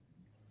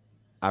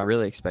 I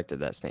really expected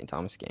that St.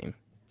 Thomas game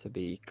to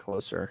be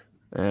closer,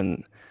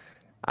 and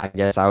I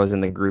guess I was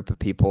in the group of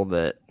people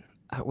that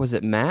was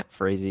it Matt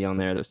Frazee on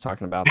there that was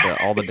talking about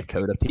all the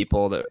Dakota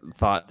people that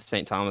thought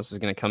St. Thomas was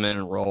going to come in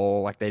and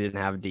roll, like they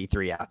didn't have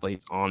D3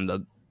 athletes on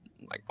the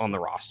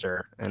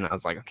roster. And I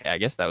was like, okay, I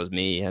guess that was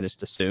me. I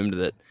just assumed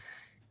that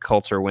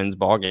culture wins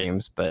ball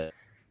games, but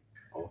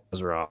I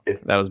was wrong.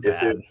 That was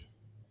bad.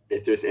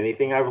 If there's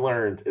anything I've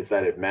learned, is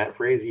that if Matt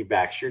Frazee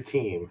backs your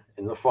team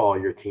in the fall,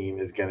 your team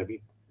is going to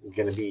be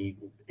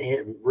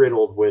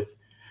riddled with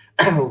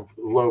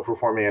low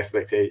performance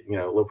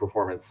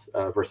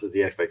versus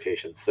the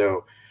expectations.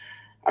 So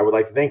I would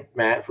like to thank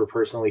Matt for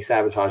personally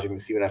sabotaging the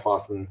Stephen F.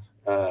 Austin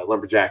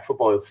Lumberjack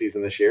football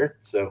season this year.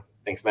 So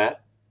thanks,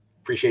 Matt.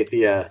 Appreciate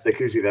the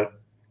koozie though.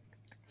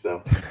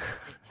 So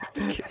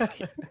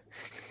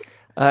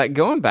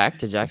going back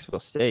to Jacksonville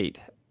State,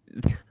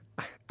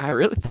 I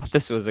really thought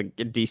this was a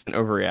decent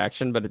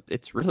overreaction, but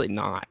it's really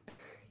not.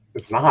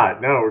 It's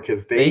not, no,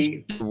 because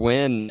they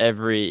win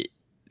every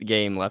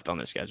game left on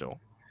their schedule.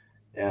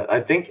 Yeah, I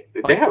think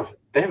they have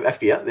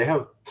FBS. They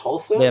have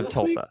Tulsa. They have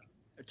Tulsa.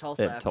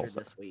 Tulsa after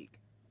this week.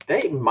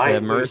 They might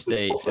have Murray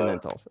State and then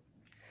Tulsa.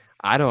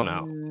 I don't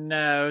know.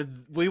 No,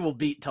 we will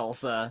beat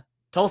Tulsa.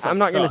 Tulsa. I'm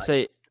not going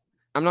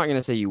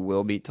to say you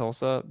will beat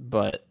Tulsa,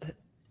 but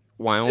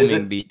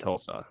Wyoming beat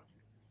Tulsa.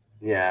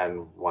 Yeah,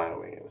 and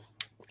Wyoming's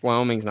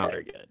not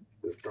very good.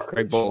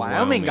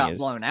 Wyoming got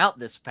blown out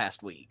this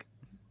past week.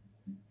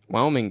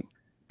 Wyoming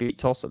beat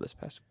Tulsa this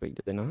past week,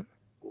 did they not?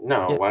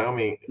 No, yeah.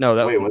 Wyoming. No,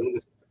 was it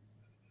this?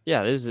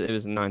 Yeah, it was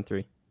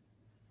 9-3.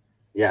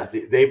 Yeah,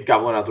 see, they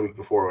got blown out the week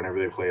before whenever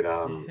they played.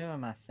 Who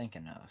am I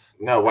thinking of?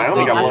 No,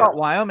 Wyoming got blown out.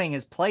 Wyoming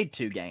has played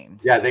 2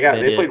 games. Yeah,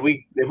 they played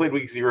week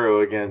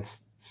 0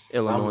 against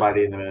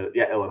somebody in the middle.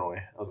 Yeah, Illinois.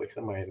 I was like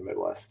somebody in the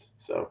Midwest.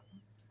 So,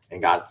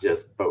 and got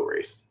just boat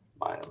raced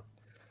by them.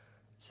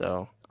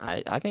 So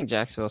I think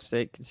Jacksonville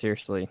State could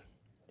seriously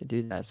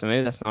do that. So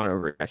maybe that's not an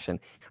overreaction.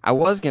 I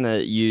was gonna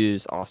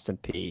use Austin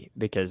Peay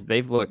because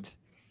they've looked.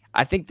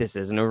 I think this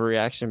is an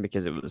overreaction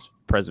because it was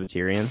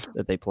Presbyterian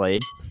that they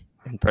played,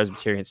 and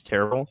Presbyterian's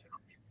terrible.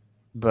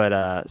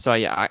 But so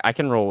yeah, I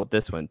can roll with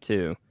this one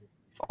too.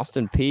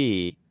 Austin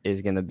Peay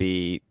is gonna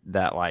be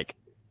that like.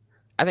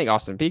 I think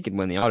Austin Peay could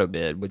win the auto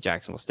bid with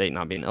Jacksonville State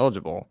not being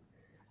eligible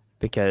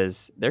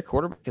because their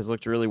quarterback has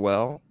looked really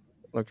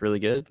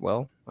good.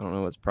 Well, I don't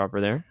know what's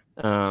proper there.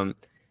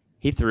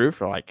 He threw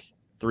for like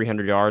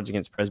 300 yards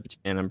against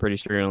Presbyterian. I'm pretty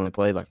sure he only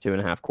played like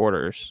 2.5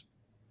 quarters.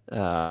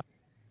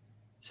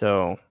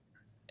 So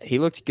he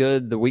looked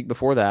good the week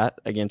before that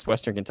against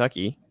Western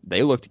Kentucky.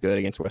 They looked good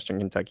against Western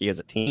Kentucky as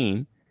a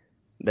team.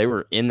 They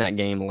were in that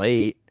game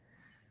late.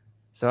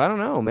 So I don't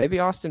know. Maybe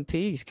Austin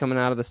Peay's coming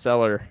out of the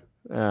cellar,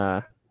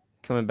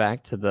 coming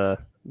back to the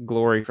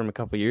glory from a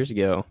couple years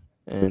ago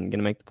and going to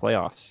make the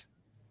playoffs.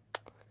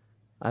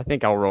 I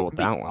think I'll roll with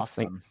that one.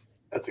 Awesome.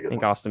 That's a good I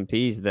think one. Austin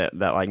Peay's that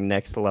like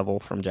next level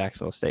from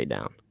Jacksonville State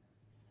down.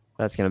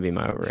 That's going to be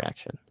my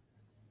overreaction.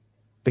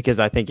 Because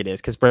I think it is,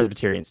 because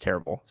Presbyterian's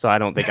terrible. So I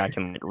don't think I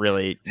can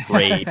really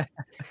grade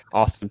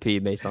Austin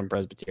Peay based on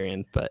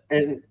Presbyterian. But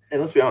and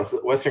let's be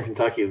honest, Western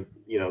Kentucky,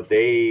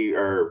 they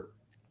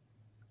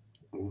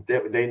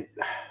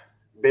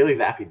Bailey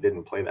Zappi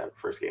didn't play that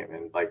first game,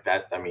 and like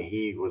that, I mean,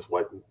 he was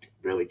what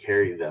really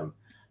carried them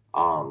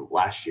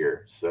last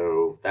year.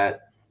 So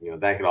that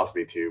that could also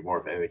be more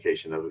of an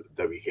indication of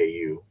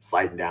WKU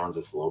sliding down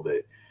just a little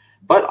bit.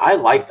 But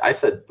I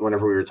said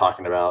whenever we were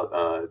talking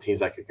about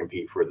teams that could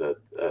compete for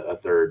a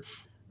third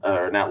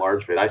or not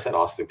large bid, I said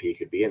Austin Peay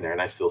could be in there,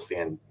 and I still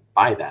stand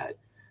by that.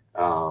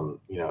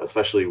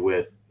 Especially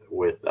with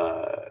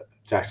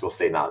Jacksonville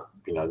State not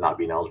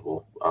being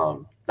eligible.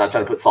 Not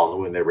trying to put salt in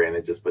the wound there,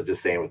 Brandon, but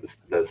just saying with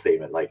the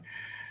statement, like,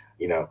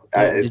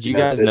 did you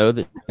guys know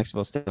that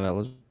Jacksonville State not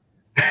eligible?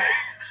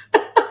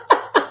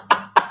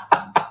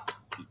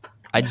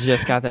 I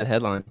just got that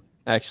headline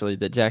actually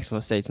that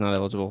Jacksonville State's not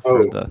eligible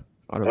for the.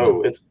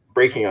 Oh, it's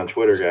breaking on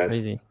Twitter, guys.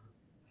 Crazy.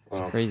 It's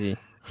crazy.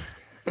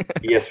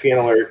 ESPN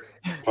alert.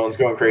 Phone's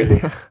going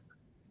crazy.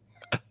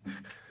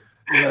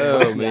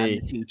 Oh,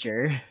 me.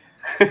 Teacher.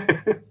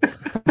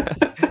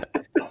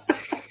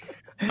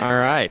 All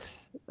right.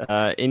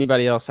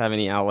 Anybody else have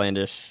any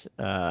outlandish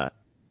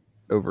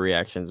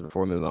overreactions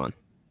before we move on?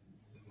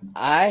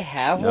 I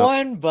have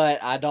one,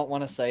 but I don't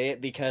want to say it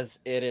because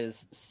it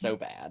is so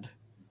bad.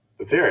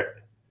 Let's hear it.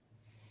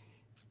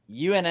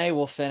 UNA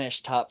will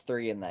finish top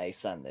 3 in the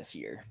ASUN this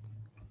year.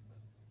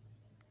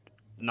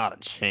 Not a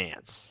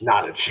chance.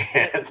 Not a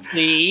chance.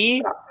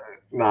 See?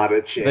 Not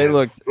a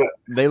chance.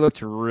 They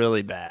looked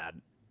really bad.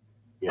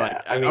 Yeah.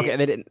 Like, I mean, okay,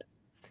 they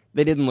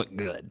didn't look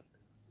good.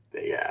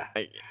 Yeah.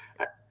 They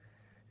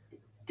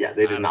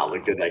did not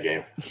look good that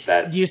game.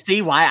 Do you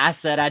see why I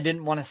said I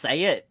didn't want to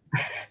say it?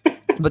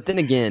 But then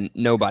again,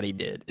 nobody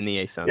did in the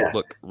ASUN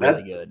look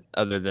really good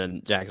other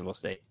than Jacksonville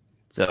State.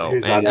 So,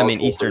 I mean,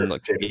 Eastern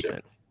looked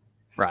decent.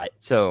 Right.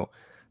 So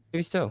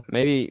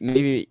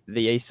maybe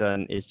the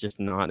ASUN is just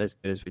not as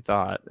good as we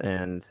thought.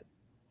 And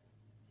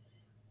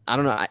I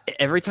don't know.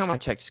 Every time I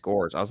checked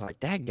scores, I was like,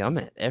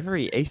 dadgummit,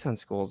 every ASUN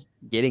school's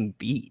getting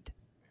beat.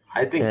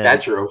 I think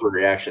that's your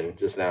overreaction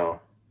just now,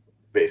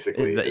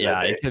 basically.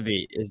 It could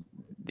be. Is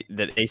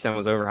that ASUN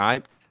was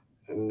overhyped?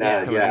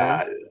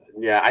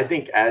 Yeah. I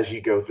think as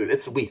you go through,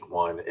 it's week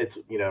 1. It's,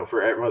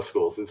 for most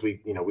schools, it's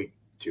week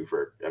 2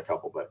 for a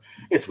couple, but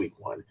it's week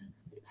 1.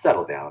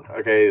 Settle down.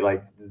 Okay.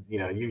 Like,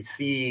 you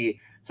see,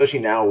 especially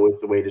now with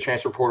the way the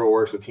transfer portal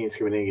works with teams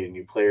coming in, getting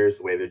new players,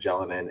 the way they're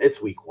gelling in,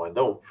 it's week 1.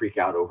 Don't freak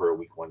out over a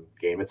week 1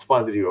 game. It's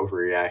fun to do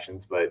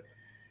overreactions, but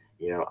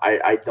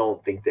I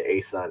don't think the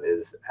ASUN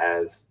is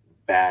as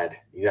bad.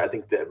 I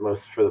think that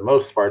for the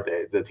most part,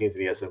 the teams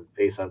in the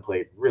ASUN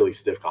played really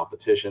stiff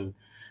competition.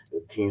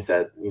 The teams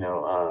that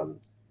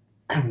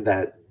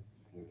that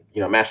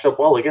matched up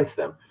well against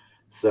them.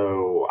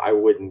 So I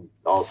wouldn't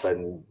all of a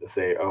sudden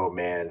say, oh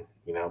man,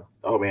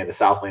 the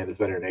Southland is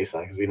better than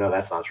ASUN, because we know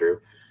that's not true.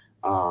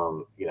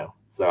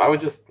 So I would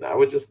just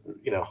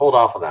hold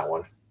off on that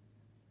one.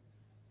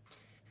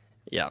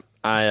 Yeah,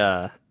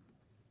 I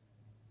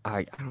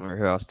don't remember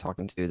who I was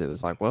talking to that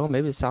was like, well,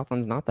 maybe the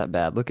Southland's not that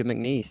bad. Look at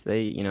McNeese.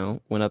 They,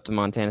 went up to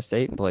Montana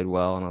State and played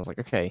well. And I was like,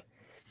 okay,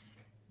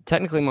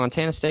 technically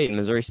Montana State and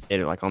Missouri State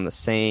are like on the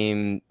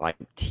same like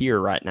tier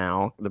right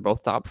now. They're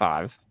both top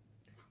 5.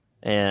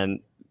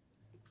 And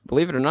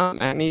believe it or not,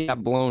 McNeese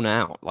got blown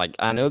out. Like,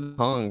 I know they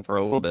hung for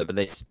a little bit, but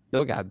they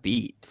still got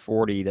beat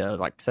 40 to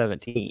like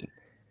 17.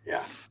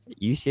 Yeah.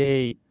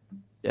 UCA,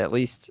 at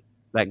least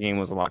that game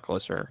was a lot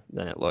closer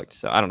than it looked.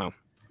 So I don't know.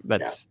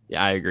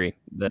 I agree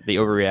that the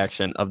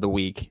overreaction of the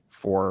week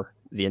for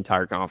the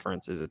entire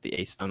conference is that the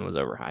ASUN was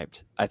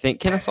overhyped. I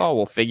think Kennesaw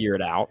will figure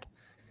it out.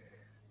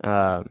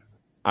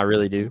 I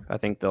really do. I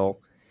think they'll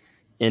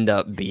end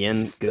up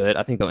being good.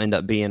 I think they'll end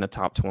up being a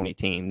top 20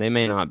 team. They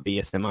may not be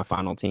a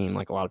semifinal team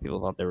like a lot of people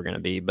thought they were going to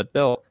be, but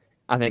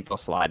I think they'll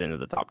slide into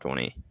the top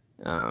 20,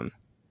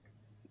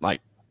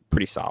 like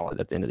pretty solid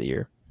at the end of the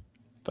year.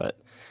 But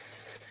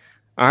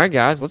all right,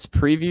 guys, let's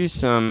preview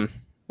some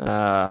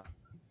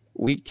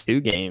week 2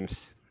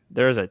 games.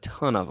 There's a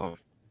ton of them,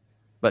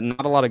 but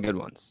not a lot of good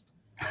ones.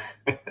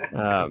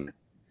 I'm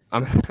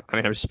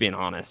just being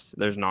honest.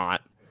 There's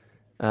not.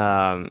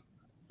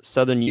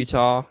 Southern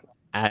Utah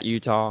at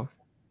Utah.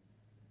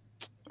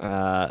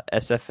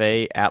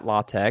 SFA at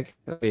La Tech.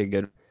 That'll be a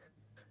good.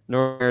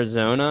 North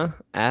Arizona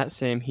at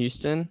Sam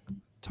Houston.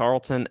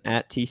 Tarleton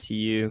at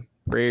TCU.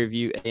 Prairie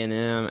View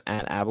A&M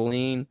at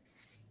Abilene.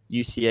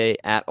 UCA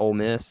at Ole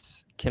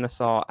Miss.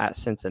 Kennesaw at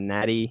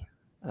Cincinnati.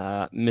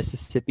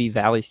 Mississippi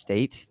Valley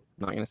State.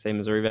 I'm not going to say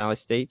Missouri Valley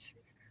State.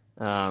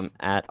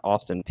 At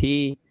Austin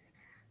P.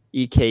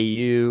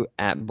 EKU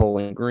at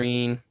Bowling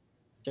Green.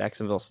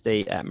 Jacksonville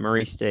State at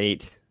Murray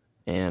State.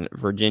 And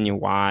Virginia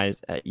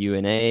Wise at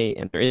UNA.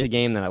 And there is a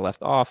game that I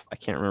left off. I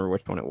can't remember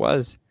which one it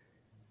was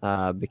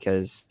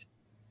because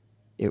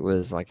it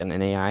was like an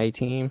NAIA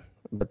team.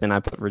 But then I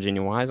put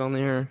Virginia Wise on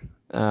there.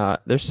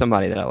 There's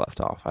somebody that I left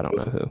off. I don't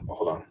know who.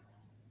 Hold on.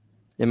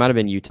 It might have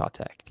been Utah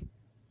Tech.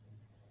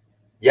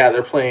 Yeah,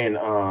 they're playing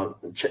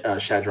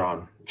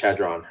Chadron,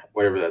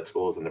 whatever that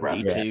school is in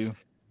Nebraska.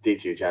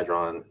 D2,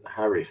 Chadron,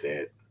 however you say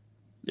it.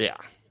 Yeah.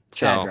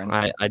 So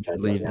I did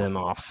leave them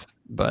off,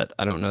 but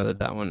I don't know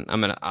that one.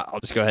 I'll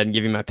just go ahead and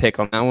give you my pick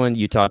on that one.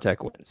 Utah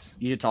Tech wins.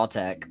 Utah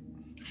Tech.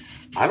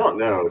 I don't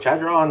know.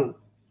 Chadron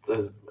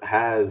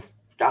has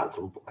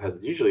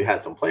usually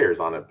had some players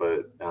on it,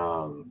 but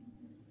I'm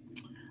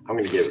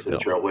going to give it to the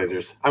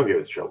Trailblazers. I'm going to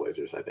give it to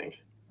Trailblazers, I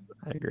think.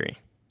 I agree.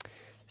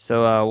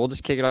 So we'll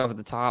just kick it off at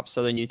the top.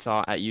 Southern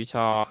Utah at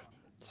Utah.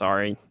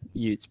 Sorry,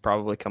 Utes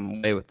probably come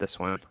away with this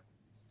one.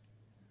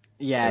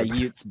 Yeah,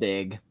 Utes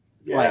big.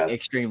 Yeah. Like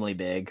extremely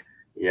big.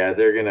 Yeah,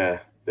 they're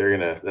gonna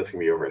that's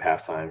gonna be over at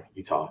halftime.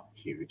 Utah,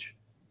 huge.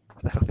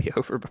 That'll be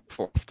over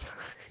before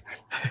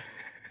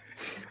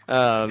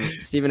time.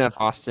 Stephen F.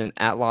 Austin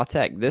at La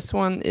Tech. This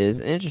one is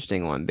an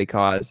interesting one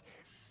because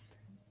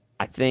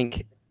I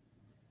think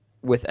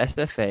with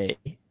SFA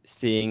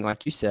seeing,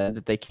 like you said,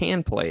 that they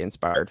can play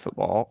inspired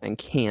football and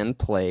can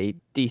play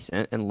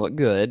decent and look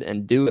good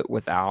and do it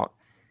without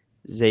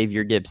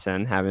Xavier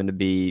Gibson having to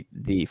be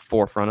the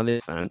forefront of the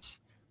defense.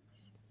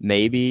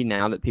 Maybe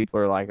now that people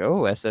are like,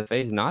 oh,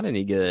 SFA is not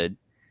any good,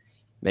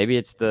 maybe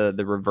it's the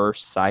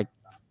reverse psych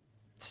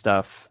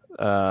stuff,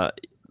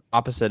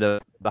 opposite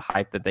of the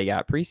hype that they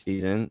got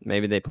preseason.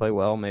 Maybe they play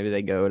well. Maybe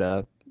they go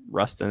to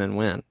Ruston and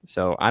win.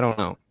 So I don't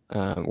know.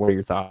 What are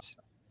your thoughts?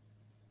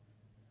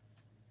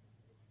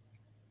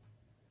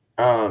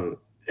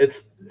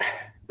 It's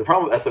the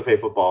problem with SFA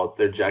football. It's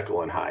their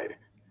Jekyll and Hyde,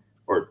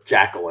 or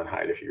Jackal and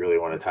Hyde, if you really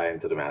want to tie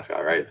into the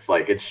mascot, right? It's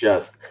like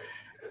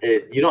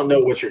you don't know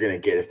what you're going to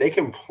get if they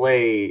can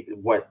play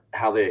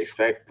how they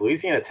expect.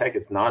 Louisiana Tech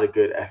is not a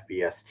good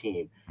FBS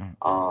team.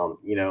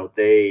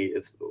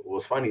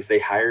 What's funny is they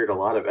hired a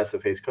lot of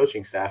SFA's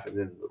coaching staff, and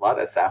then a lot of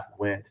that staff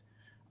went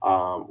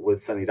with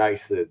Sonny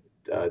Dice to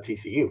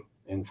TCU,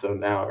 and so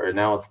now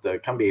it's the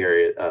Cumbie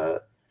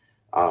area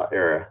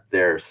era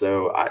there.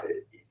 So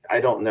I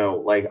don't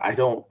know.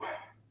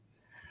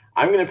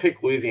 I'm going to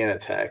pick Louisiana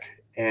Tech,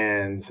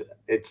 and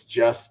it's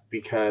just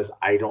because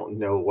I don't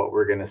know what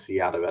we're going to see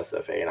out of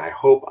SFA, and I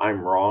hope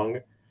I'm wrong.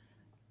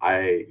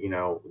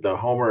 The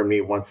homer in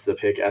me wants to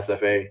pick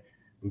SFA,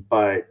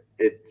 but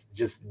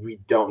we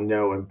don't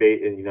know, and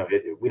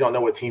we don't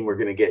know what team we're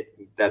going to get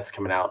that's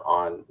coming out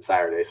on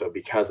Saturday. So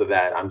because of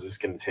that, I'm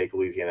just going to take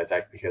Louisiana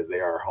Tech because they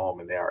are home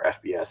and they are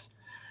FBS.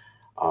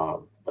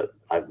 But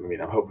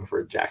I'm hoping for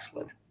a Jacks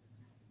win.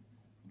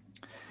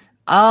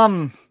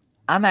 I'm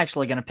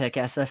actually going to pick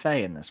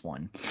SFA in this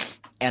one.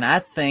 And I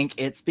think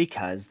it's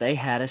because they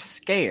had a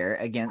scare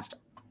against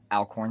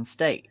Alcorn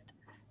State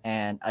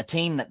and a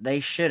team that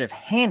they should have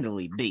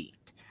handily beat.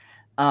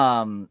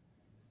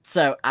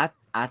 So I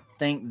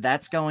think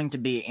that's going to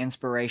be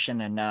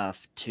inspiration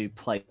enough to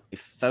play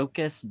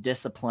focused,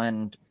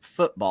 disciplined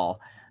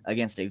football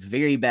against a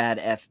very bad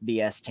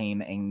FBS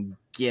team and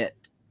get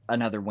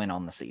another win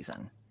on the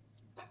season.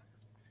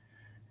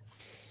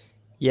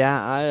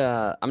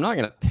 Yeah, I'm not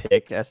gonna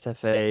pick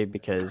SFA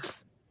because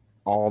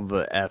all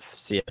the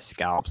FCS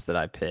scalps that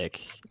I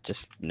pick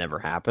just never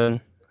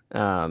happen.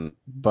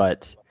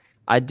 But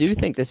I do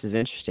think this is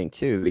interesting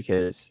too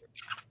because,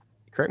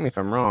 correct me if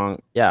I'm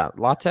wrong, yeah,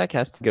 La Tech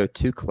has to go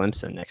to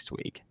Clemson next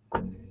week.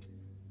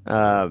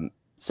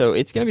 So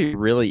it's going to be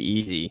really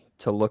easy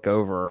to look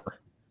over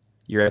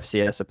your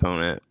FCS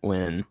opponent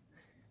when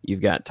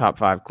you've got top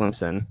 5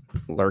 Clemson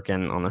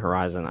lurking on the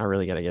horizon. I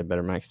really got to get a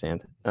better mic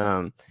stand.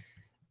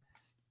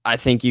 I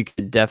think you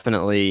could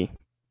definitely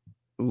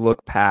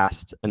look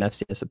past an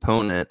FCS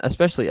opponent,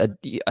 especially a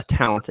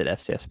talented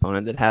FCS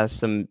opponent that has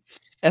some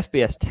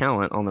FBS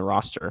talent on the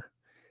roster.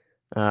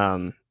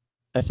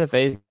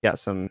 SFA's got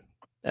some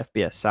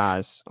FBS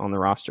size on the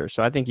roster,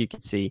 so I think you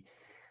could see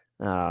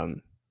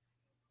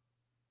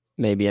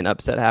maybe an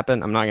upset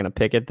happen. I'm not going to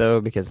pick it though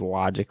because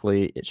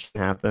logically it should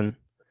happen.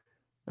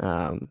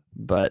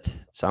 But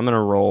so I'm going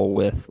to roll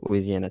with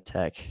Louisiana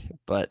Tech,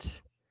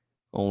 but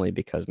only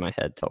because my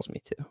head tells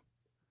me to.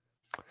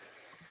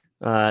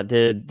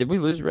 Did we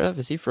lose Rev?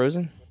 Is he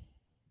frozen?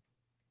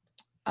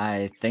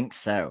 I think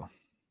so.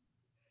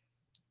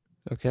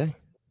 Okay.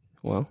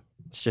 Well,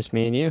 it's just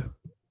me and you.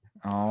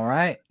 All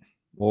right.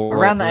 Well,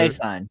 around the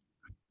ASUN.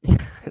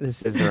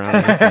 This is around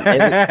the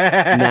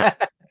ASUN. Now,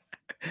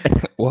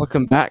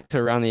 welcome back to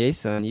Around the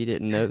ASUN. You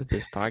didn't know that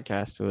this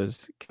podcast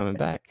was coming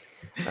back.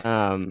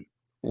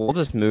 We'll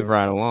just move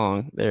right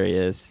along. There he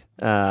is.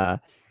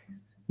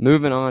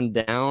 Moving on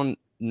down,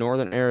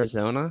 Northern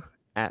Arizona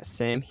at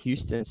Sam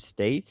Houston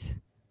State.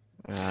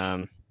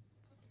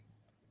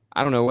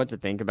 I don't know what to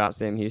think about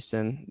Sam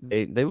Houston.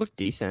 They look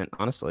decent,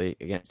 honestly,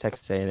 against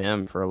Texas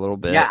A&M for a little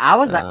bit. Yeah, I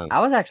was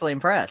actually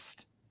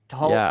impressed.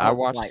 I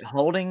watched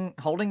holding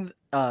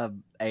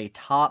a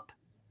top,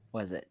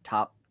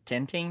 top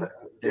 10 team?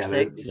 They're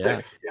six.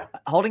 Yeah.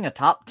 Holding a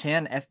top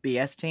 10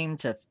 FBS team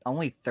to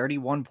only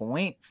 31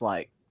 points,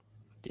 I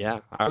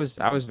was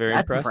very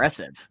that's impressed.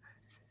 Impressive.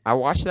 I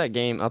watched that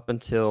game up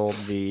until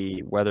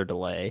the weather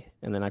delay,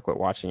 and then I quit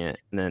watching it.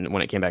 And then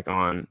when it came back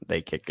on,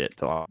 they kicked it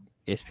to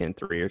ESPN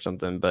 3 or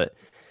something. But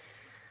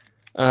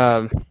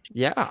I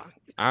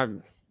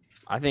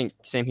think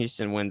Sam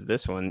Houston wins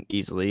this one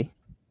easily.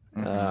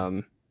 Mm-hmm.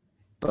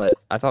 But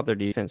I thought their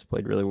defense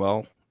played really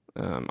well.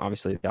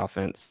 Obviously, the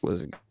offense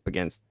was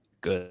against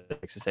good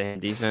Texas A&M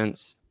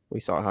defense.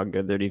 We saw how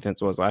good their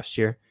defense was last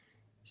year.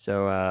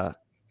 So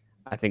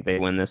I think they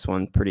win this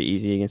one pretty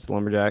easy against the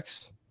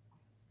Lumberjacks.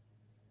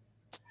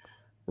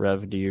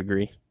 Rev, do you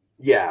agree?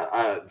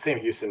 Yeah, Sam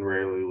Houston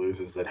rarely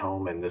loses at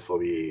home, and this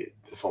won't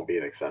be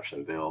an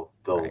exception. They'll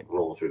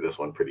roll through this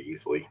one pretty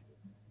easily.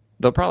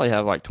 They'll probably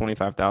have like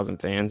 25,000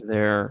 fans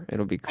there.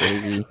 It'll be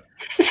crazy.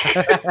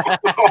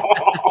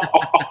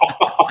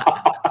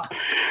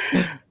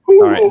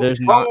 All right, there's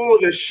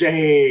the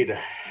shade.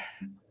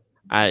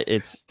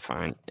 It's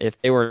fine.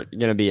 If they were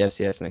gonna be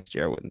FCS next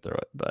year, I wouldn't throw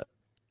it, but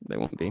they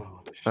won't be.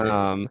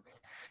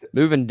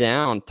 Moving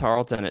down,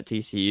 Tarleton at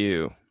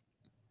TCU.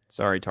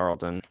 Sorry,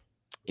 Tarleton.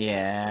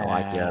 Yeah, I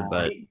like you,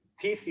 but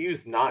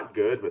TCU's not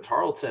good. But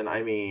Tarleton,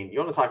 I mean, you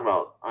want to talk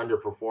about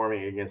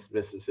underperforming against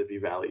Mississippi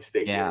Valley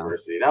State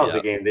University? That was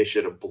a game they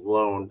should have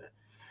blown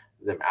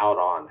them out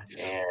on,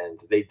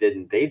 and they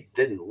didn't. They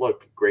didn't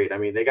look great. I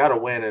mean, they got a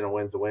win and a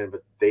win to win,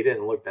 but they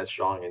didn't look that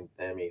strong. And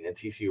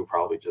TCU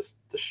probably just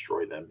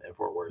destroyed them in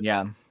Fort Worth.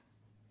 Yeah.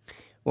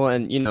 Well,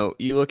 and you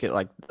look at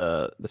like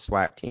the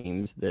SWAC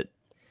teams that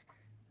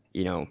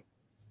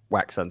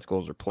WACSUN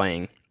schools are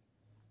playing.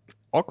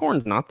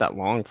 Alcorn's not that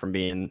long from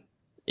being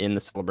in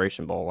the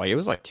Celebration Bowl. Like it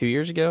was like 2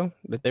 years ago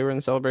that they were in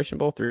the Celebration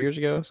Bowl, 3 years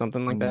ago,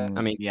 something like that.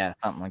 I mean, yeah,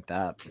 something like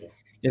that.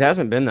 It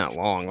hasn't been that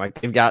long.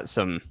 Like they've got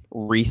some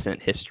recent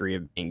history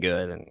of being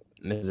good, and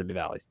Mississippi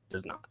Valley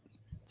does not.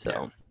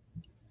 So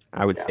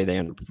I would say they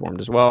underperformed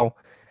as well.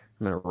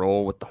 I'm gonna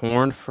roll with the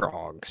Horned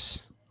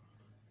Frogs.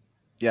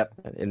 Yep.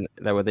 Isn't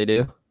that what they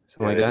do?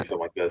 Something like that.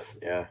 Something like this.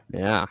 Yeah.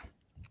 Yeah.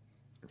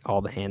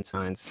 All the hand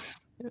signs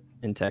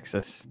in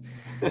Texas.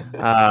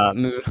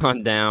 Moving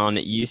on down,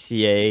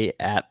 UCA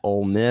at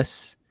Ole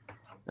Miss.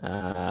 It's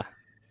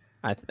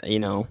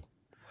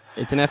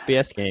an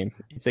FBS game.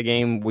 It's a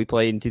game we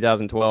played in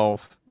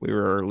 2012. We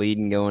were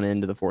leading going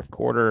into the fourth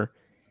quarter.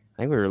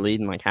 I think we were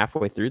leading like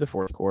halfway through the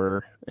fourth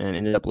quarter and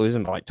ended up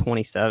losing by like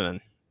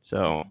 27.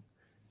 So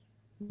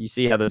you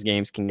see how those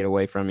games can get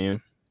away from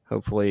you.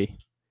 Hopefully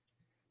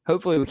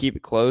we keep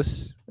it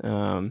close.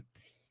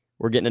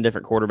 We're getting a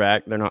different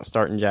quarterback. They're not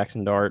starting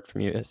Jackson Dart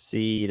from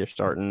USC. They're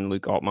starting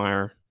Luke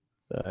Altmaier,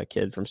 the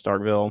kid from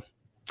Starkville.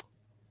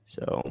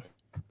 So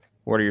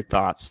what are your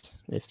thoughts,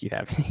 if you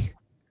have any?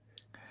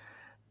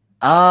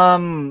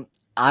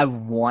 I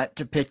want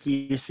to pick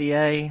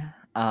UCA.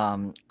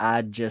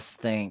 I just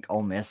think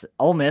Ole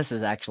Miss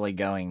is actually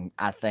going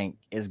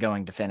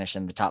to finish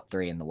in the top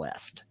 3 in the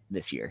West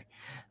this year.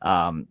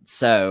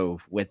 So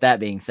with that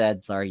being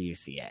said, sorry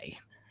UCA.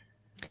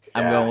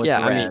 I'm going with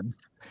the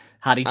Reds.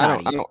 Hotty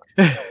toddy.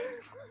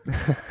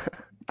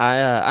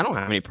 I don't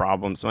have any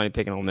problems somebody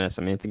picking Ole Miss.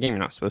 I mean, it's a game you're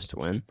not supposed to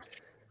win.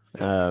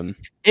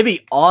 It'd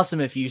be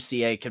awesome if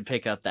UCA could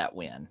pick up that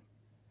win.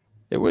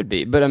 It would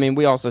be. But, I mean,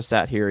 we also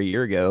sat here a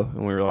year ago,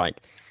 and we were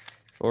like,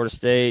 Florida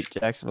State,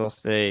 Jacksonville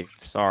State,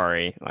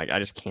 sorry. Like, I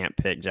just can't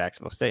pick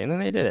Jacksonville State. And then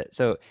they did it.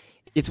 So,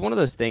 it's one of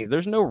those things.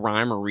 There's no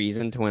rhyme or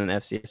reason to when an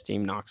FCS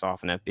team knocks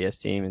off an FBS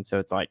team. And so,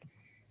 it's like,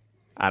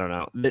 I don't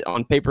know.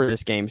 On paper,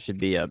 this game should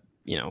be a,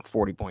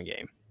 40-point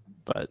game.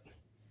 But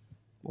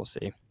we'll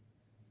see.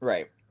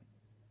 Right.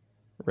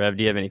 Rev,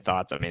 do you have any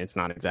thoughts? I mean, it's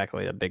not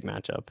exactly a big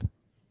matchup.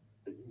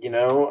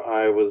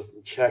 I was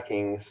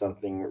checking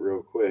something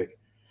real quick.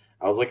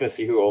 I was looking to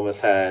see who Ole Miss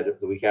had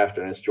the week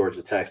after, and it's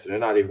Georgia Tech. So they're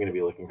not even going to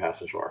be looking past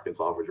Central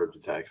Arkansas for Georgia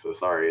Tech. So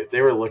sorry. If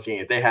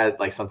they had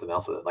like something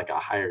else, like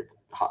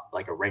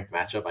a ranked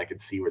matchup, I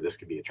could see where this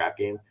could be a trap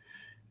game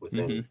with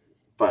them.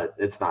 But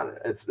it's not.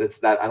 It's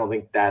that. I don't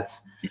think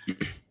that's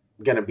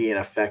going to be in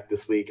effect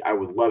this week. I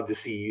would love to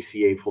see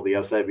UCA pull the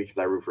upset because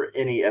I root for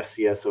any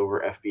FCS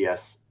over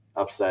FBS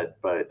upset.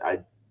 But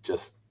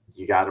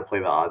you got to play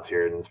the odds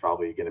here, and it's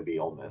probably going to be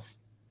Ole Miss.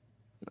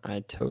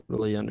 I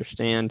totally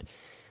understand.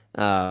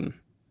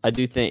 I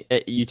do think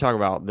you talk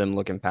about them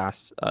looking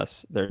past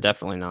us. They're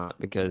definitely not,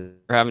 because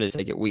they're having to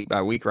take it week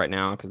by week right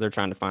now because they're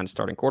trying to find a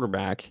starting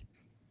quarterback.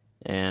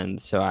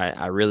 And so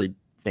I really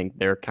think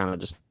they're kind of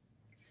just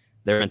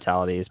their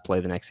mentality is play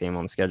the next game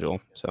on the schedule.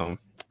 So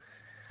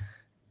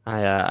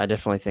I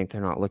definitely think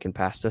they're not looking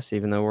past us,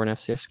 even though we're an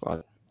FCS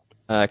squad.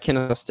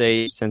 Kennesaw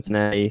State,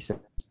 Cincinnati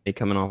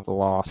coming off the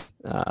loss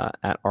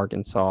at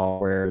Arkansas,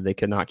 where they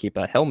could not keep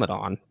a helmet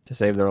on to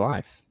save their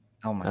life.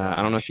 Oh my gosh.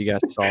 I don't know if you guys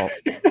saw.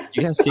 Did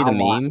you guys see the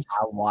memes?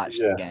 I watched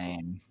the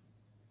game.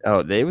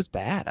 Oh, it was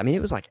bad. I mean,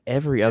 it was like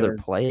every other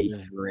play. It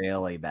was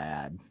really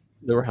bad.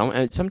 There were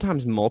and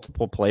sometimes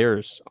multiple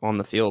players on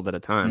the field at a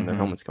time. Their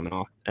helmets coming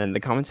off, and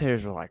the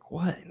commentators were like,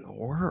 "What in the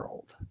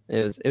world?"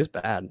 It was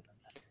bad.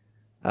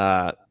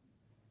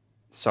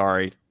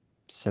 Sorry,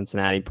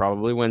 Cincinnati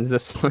probably wins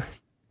this one.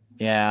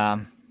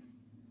 Yeah.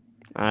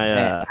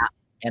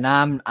 And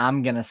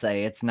I'm gonna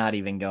say it's not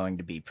even going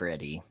to be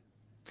pretty.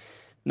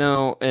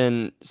 No,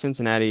 and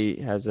Cincinnati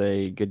has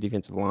a good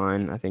defensive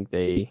line. I think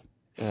they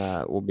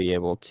will be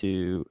able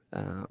to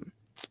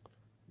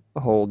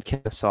hold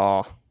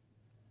Kennesaw.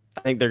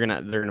 I think they're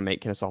gonna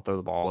make Kennesaw throw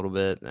the ball a little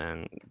bit,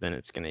 and then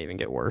it's gonna even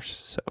get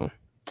worse. So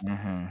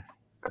I'm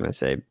gonna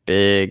say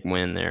big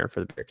win there for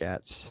the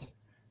Bearcats.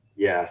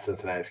 Yeah,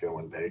 Cincinnati's gonna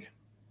win big.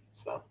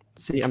 So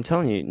see, I'm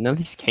telling you, none of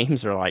these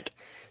games are like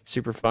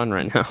super fun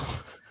right now.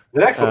 The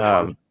next one's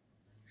fun.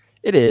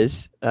 It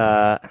is.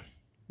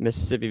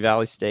 Mississippi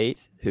Valley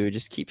State, who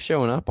just keeps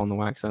showing up on the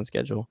WACSUN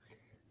schedule,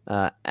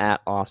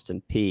 at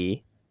Austin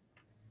P.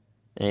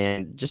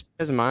 And just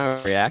because of my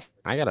reaction,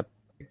 I got to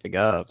pick the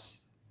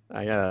Govs.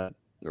 I got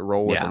to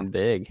roll with them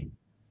big.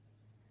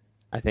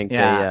 I think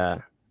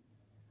they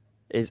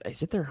is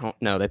it their home?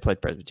 No, they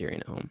played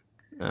Presbyterian at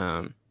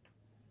home.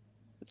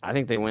 I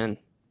think they win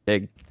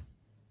big.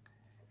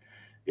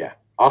 Yeah,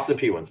 Austin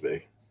P wins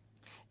big.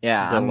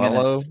 Yeah,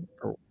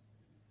 DeLello,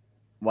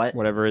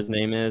 whatever his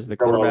name is, the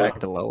quarterback,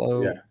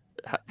 DeLello.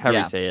 Yeah. However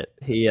you say it.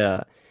 He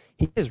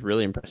has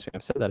really impressed me.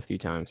 I've said that a few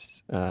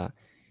times.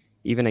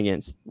 Even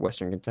against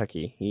Western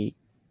Kentucky, he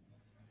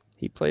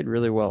played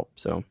really well.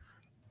 So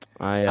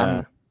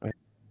I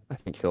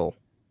think he'll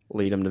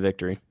lead them to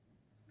victory.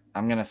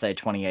 I'm gonna say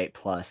 28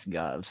 plus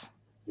Govs.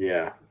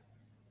 Yeah.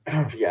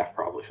 Yeah,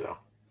 probably so.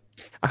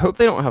 I hope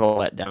they don't have a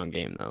letdown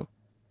game though.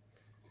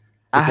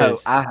 I hope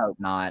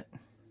not.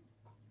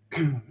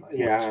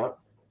 Yeah.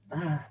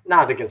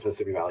 Not against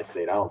Mississippi Valley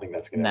State. I don't think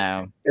that's gonna.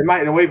 No. It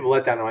might, in a way,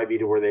 letdown. It might be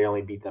to where they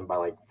only beat them by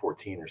like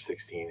 14 or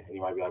 16, and you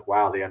might be like,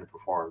 "Wow, they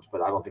underperformed."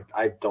 But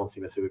I don't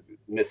see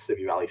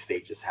Mississippi Valley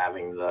State just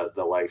having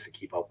the legs to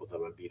keep up with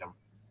them and beat them.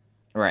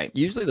 Right.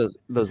 Usually those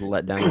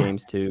letdown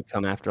games too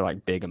come after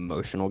like big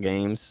emotional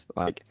games,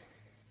 like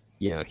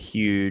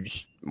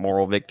huge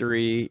moral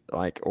victory,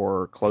 like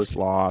or close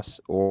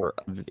loss, or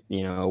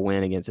a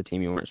win against a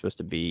team you weren't supposed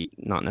to beat,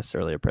 not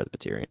necessarily a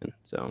Presbyterian.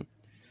 So.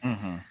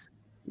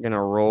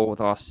 Gonna roll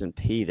with Austin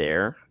P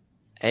there.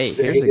 Hey,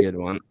 here's a good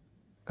one.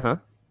 Huh?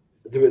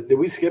 Did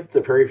we skip the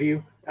Prairie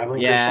View?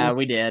 Yeah,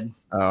 we did.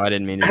 Oh, I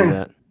didn't mean to do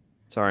that.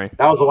 Sorry.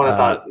 That was the one I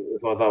thought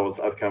was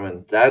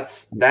upcoming.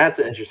 That's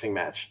an interesting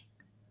match.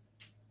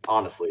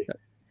 Honestly.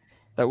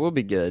 That will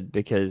be good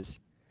because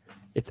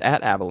it's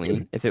at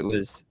Abilene. If it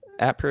was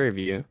at Prairie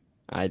View,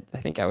 I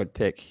think I would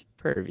pick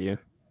Prairie View.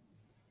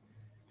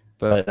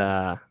 But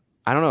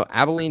I don't know.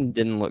 Abilene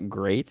didn't look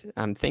great.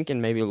 I'm thinking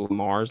maybe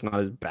Lamar's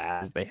not as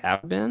bad as they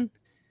have been,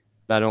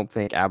 but I don't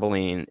think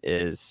Abilene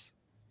is.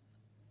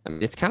 I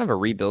mean, it's kind of a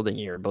rebuilding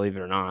year, believe it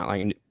or not.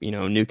 Like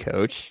new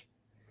coach.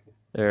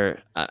 I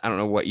don't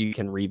know what you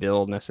can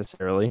rebuild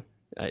necessarily.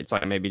 It's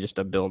like maybe just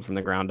a build from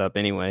the ground up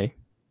anyway.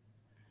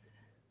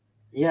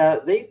 Yeah,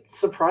 they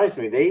surprised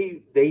me.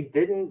 They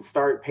didn't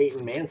start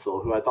Peyton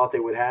Mansell, who I thought they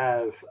would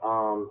have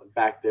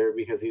back there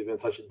because he's been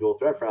such a dual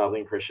threat for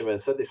Abilene Christian. But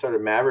instead, they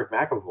started Maverick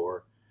McAvoy,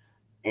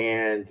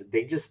 and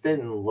they just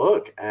didn't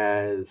look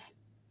as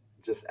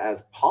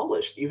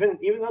polished. Even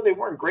though they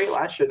weren't great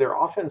last year, their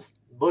offense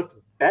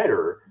looked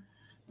better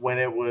when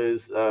it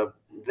was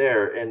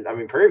there. And I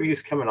mean, Prairie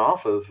View's coming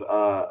off of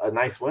a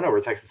nice win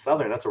over Texas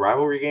Southern. That's a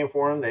rivalry game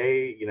for them.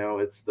 They,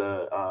 it's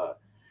the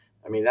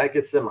I mean, that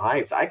gets them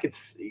hyped. I could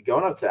see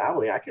going up to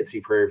Abilene. I could see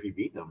Prairie View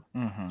beating them.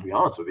 Mm-hmm. To be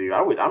honest with you,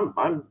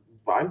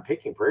 I'm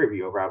picking Prairie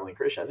View over Abilene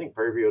Christian. I think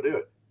Prairie View will do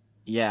it.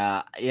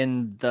 Yeah,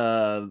 in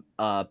the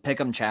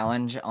Pick'em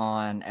Challenge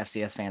on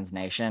FCS Fans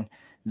Nation,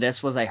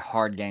 this was a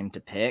hard game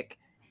to pick,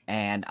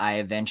 and I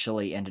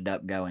eventually ended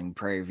up going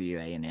Prairie View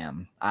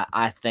A&M.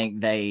 I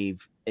think I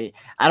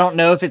don't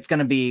know if it's going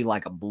to be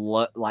like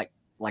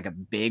like a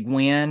big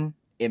win.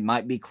 It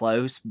might be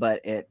close,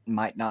 but it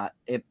might not.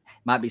 It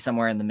might be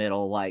somewhere in the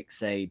middle, like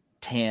say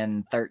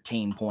 10,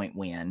 13-point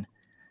win.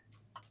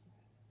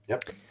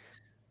 Yep.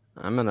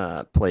 I'm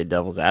gonna play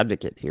devil's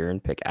advocate here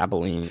and pick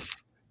Abilene.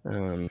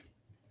 Not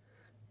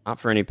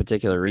for any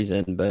particular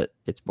reason, but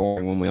it's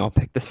boring when we all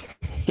pick this.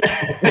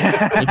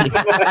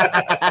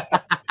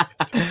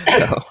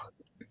 So,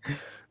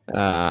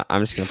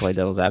 I'm just going to play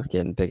devil's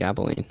advocate and pick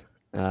Abilene,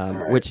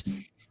 right. Which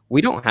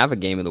we don't have a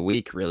game of the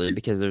week, really,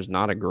 because there's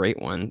not a great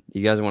one.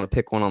 You guys want to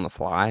pick one on the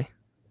fly?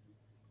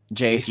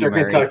 Eastern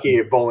Kentucky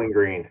at Bowling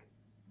Green,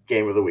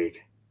 game of the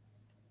week.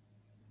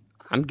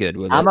 I'm good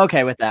with it. I'm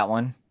okay with that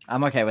one.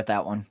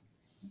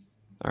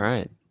 All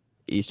right.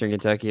 Eastern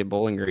Kentucky at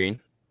Bowling Green,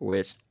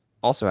 which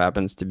also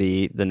happens to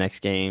be the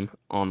next game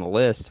on the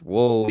list.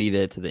 We'll leave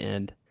it to the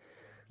end.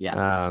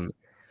 Yeah.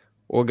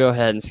 We'll go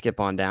ahead and skip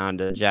on down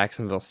to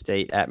Jacksonville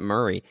State at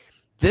Murray.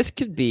 This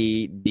could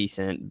be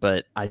decent,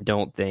 but I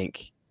don't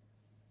think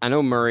 – I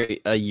know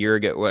Murray a year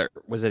ago – what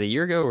was it, a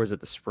year ago or was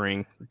it the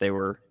spring? They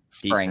were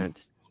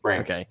decent.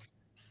 Spring. Okay.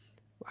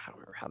 I don't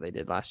remember how they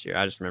did last year.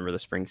 I just remember the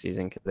spring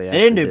season. Cause they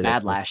didn't do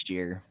bad last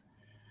year.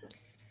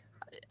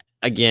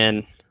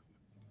 Again,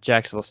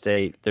 Jacksonville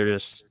State, they're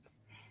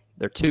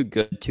too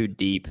good, too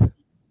deep.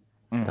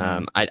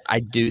 Mm-hmm. I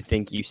do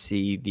think you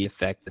see the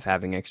effect of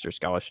having extra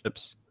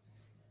scholarships.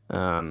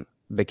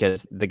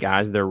 Because the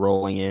guys they're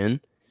rolling in,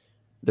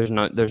 there's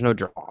no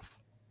drop off.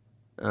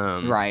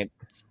 Right.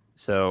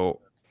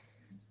 So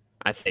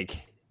I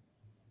think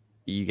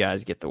you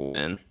guys get the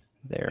win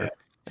there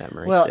at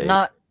Murray State.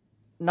 Well,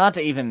 not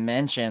to even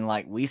mention,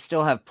 like, we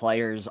still have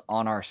players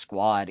on our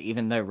squad,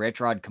 even though Rich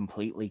Rod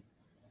completely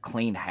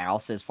cleaned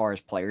house as far as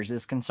players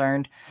is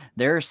concerned.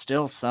 There are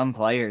still some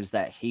players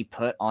that he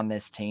put on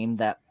this team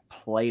that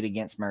played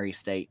against Murray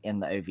State in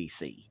the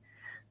OVC.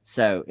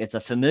 So it's a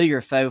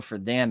familiar foe for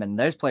them, and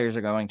those players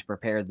are going to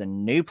prepare the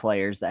new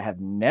players that have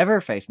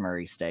never faced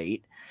Murray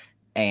State.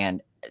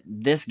 And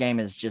this game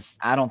is just,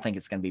 I don't think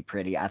it's going to be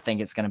pretty. I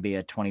think it's going to be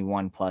a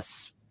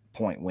 21-plus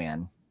point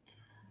win.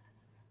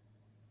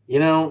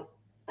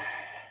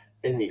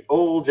 In the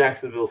old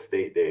Jacksonville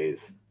State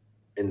days,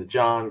 in the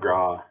John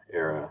Graw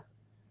era,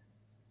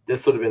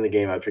 this would have been the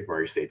game I'd pick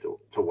Murray State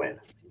to win,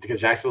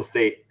 because Jacksonville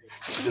State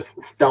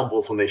just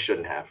stumbles when they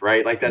shouldn't have,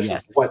 right? Like, that's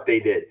just what they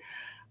did.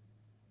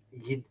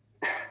 I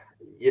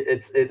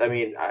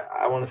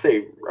want to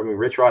say,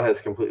 Rich Rod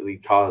has completely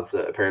caused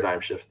a paradigm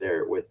shift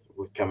there with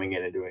coming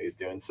in and doing what he's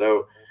doing.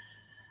 So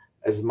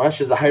as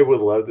much as I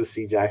would love to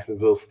see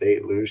Jacksonville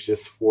State lose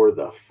just for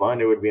the fun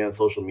it would be on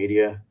social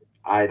media,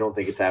 I don't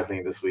think it's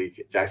happening this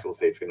week. Jacksonville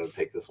State's going to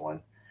take this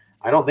one.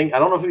 I don't know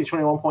if it'll be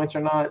 21 points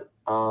or not,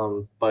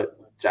 but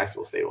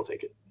Jacksonville State will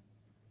take it.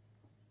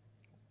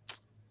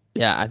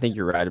 Yeah, I think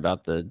you're right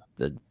about the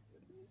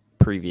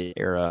previous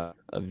era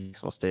of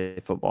Jacksonville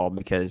State football,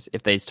 because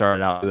if they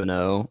started out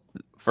 2-0,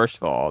 first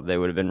of all, they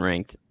would have been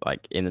ranked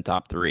like in the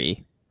top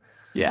 3.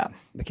 Yeah,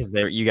 because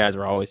you guys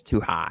were always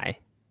too high,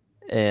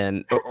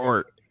 and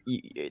or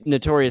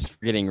notorious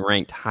for getting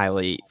ranked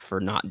highly for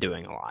not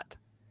doing a lot.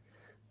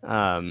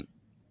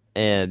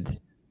 And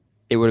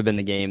it would have been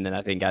the game that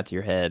I think got to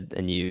your head,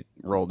 and you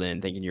rolled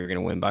in thinking you were going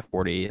to win by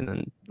 40 and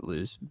then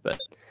lose. But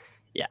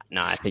yeah,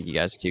 no, I think you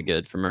guys are too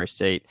good for Murray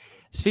State.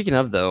 Speaking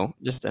of, though,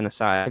 just an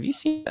aside, have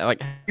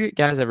you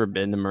guys ever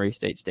been to Murray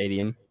State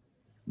Stadium?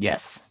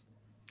 Yes.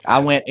 I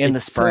went in the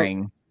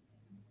spring.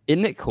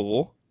 Isn't it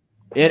cool?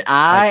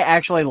 I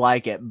actually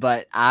like it,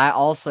 but I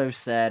also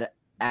said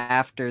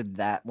after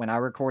that, when I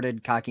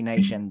recorded Cocky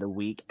Nation the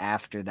week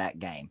after that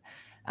game,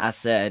 I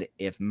said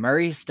if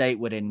Murray State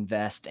would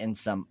invest in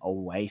some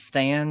away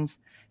stands,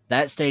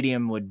 that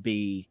stadium would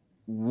be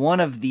one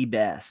of the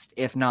best,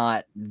 if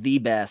not the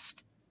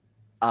best,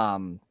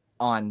 on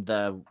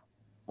the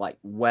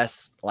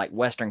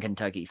Western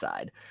Kentucky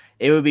side.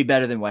 It would be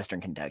better than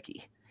Western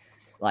Kentucky.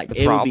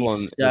 It would be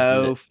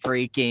so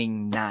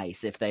freaking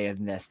nice if they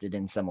invested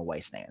in some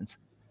away stands.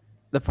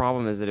 The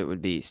problem is that it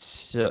would be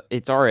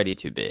it's already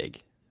too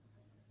big.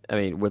 I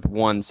mean, with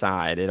one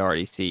side, it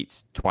already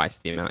seats twice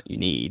the amount you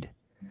need.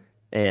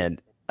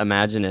 And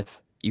imagine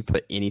if you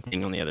put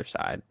anything on the other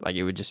side. Like,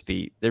 it would just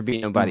be, there'd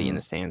be nobody in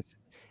the stands.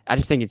 I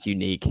just think it's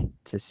unique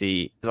to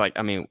see. It's like,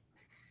 I mean,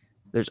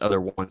 there's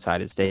other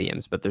one-sided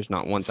stadiums, but there's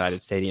not one-sided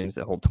stadiums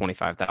that hold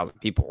 25,000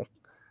 people.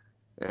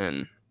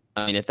 And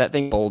I mean, if that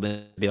thing old,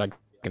 it'd be like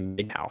a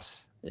big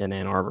house in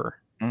Ann Arbor.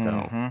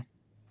 Mm-hmm. So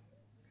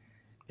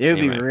it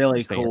would be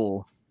really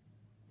cool.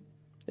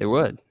 It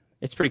would.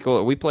 It's pretty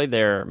cool. We played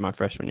there my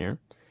freshman year.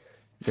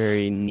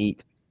 Very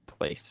neat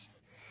place.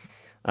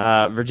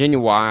 Virginia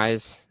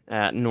Wise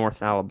at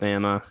North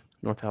Alabama.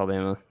 North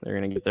Alabama, they're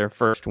going to get their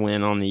first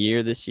win on the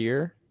year this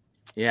year.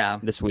 Yeah.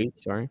 This week,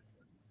 sorry.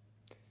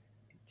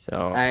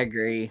 So I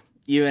agree.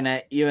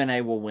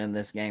 UNA will win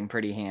this game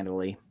pretty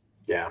handily.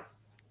 Yeah.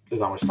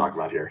 There's not much to talk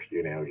about here.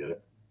 UNA will get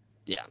it.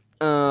 Yeah.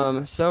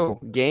 So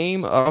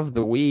game of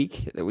the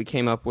week that we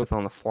came up with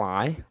on the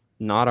fly,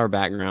 not our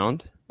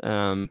background.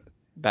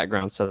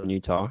 Background Southern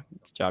Utah.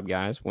 Good job,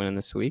 guys, winning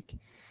this week.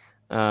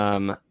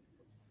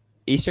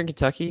 Eastern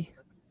Kentucky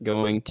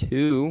going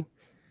to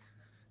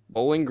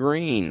Bowling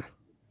Green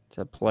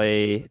to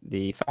play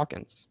the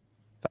Falcons.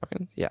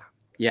 Falcons? Yeah.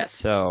 Yes.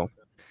 So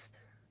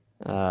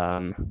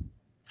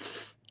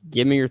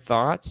give me your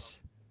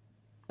thoughts.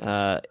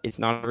 It's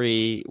not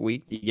every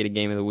week that you get a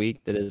game of the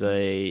week that is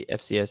a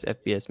FCS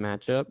FBS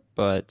matchup,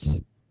 but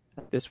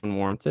this one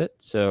warrants it.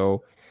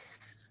 So,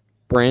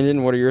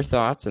 Brandon, what are your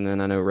thoughts? And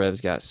then I know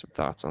Rev's got some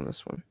thoughts on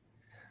this one.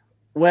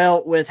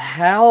 Well, with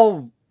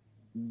how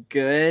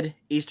good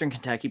Eastern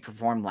Kentucky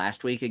performed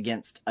last week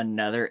against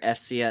another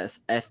FBS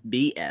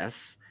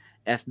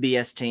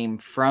team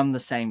from the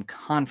same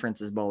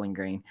conference as Bowling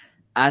Green,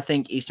 I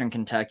think Eastern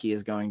Kentucky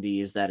is going to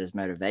use that as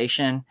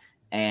motivation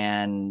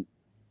and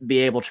be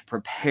able to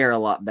prepare a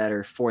lot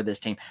better for this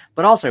team.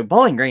 But also,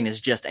 Bowling Green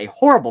is just a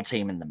horrible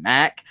team in the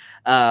MAC.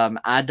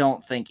 I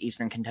don't think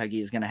Eastern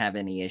Kentucky is going to have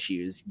any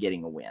issues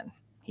getting a win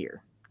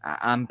here.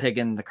 I'm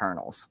picking the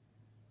Colonels.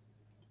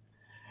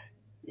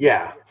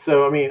 Yeah.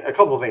 So, I mean, a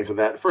couple of things with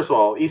that. First of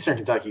all, Eastern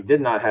Kentucky did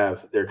not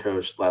have their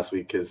coach last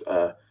week because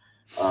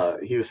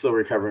he was still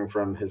recovering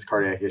from his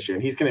cardiac issue,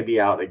 and he's going to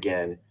be out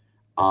again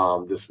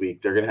this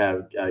week. They're going to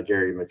have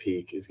Gary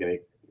McPeak who's going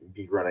to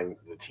be running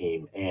the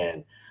team.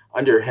 And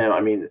under him,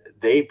 I mean,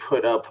 they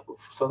put up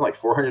something like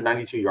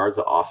 492 yards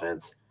of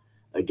offense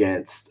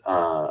against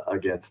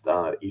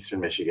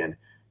Eastern Michigan.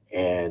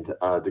 And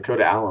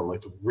Dakota Allen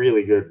looked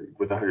really good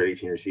with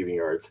 118 receiving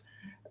yards.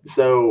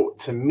 So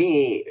to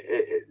me,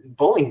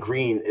 Bowling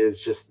Green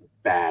is just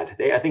bad.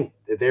 I think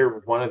they're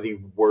one of the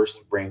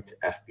worst ranked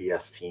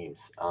FBS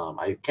teams.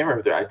 I can't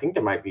remember. I think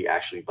they might be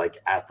actually like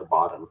at the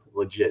bottom,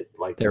 legit.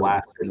 Like they're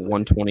last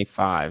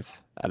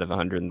 125 out of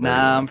 130. No,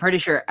 I'm pretty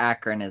sure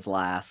Akron is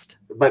last.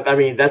 But I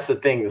mean, that's the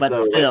thing. But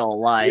so,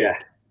 still,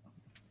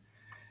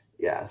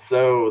 yeah.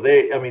 So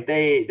they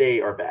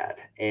are bad,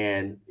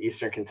 and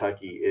Eastern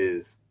Kentucky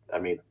is. I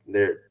mean,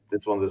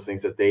 it's one of those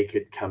things that they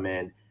could come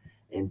in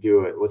and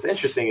do it. What's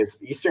interesting is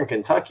Eastern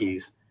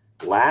Kentucky's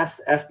last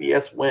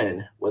FBS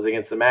win was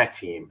against the MAC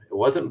team. It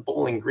wasn't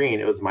Bowling Green.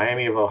 It was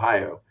Miami of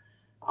Ohio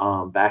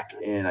back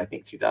in, I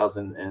think,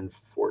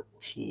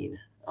 2014.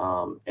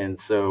 And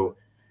so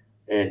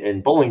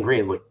and Bowling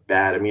Green looked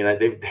bad. I mean,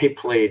 they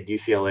played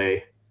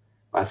UCLA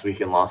last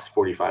week and lost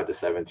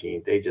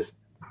 45-17. They just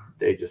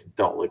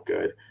don't look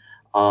good.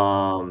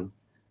 And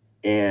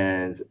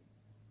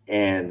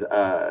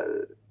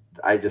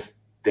I just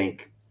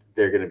think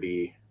they're going to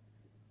be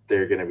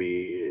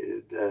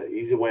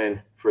easy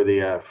win for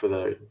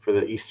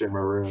the Eastern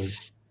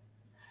Maroons.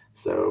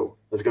 So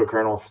let's go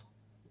Colonels.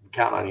 I'm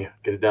counting on you.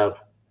 Get a dub.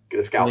 Get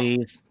a scalp.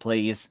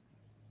 Please.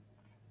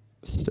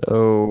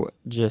 So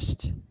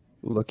just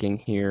looking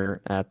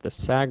here at the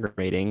SAG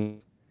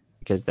rating,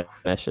 because that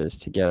meshes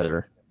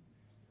together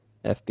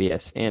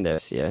FBS and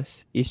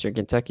FCS. Eastern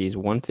Kentucky's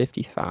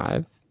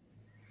 155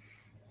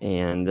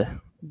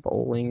 and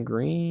Bowling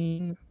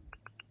Green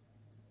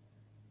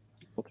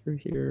through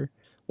here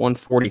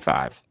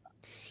 145.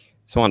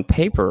 So on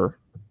paper,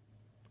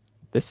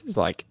 this is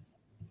like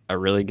a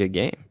really good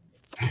game.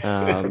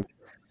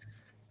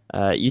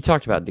 You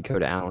talked about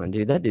Dakota Allen,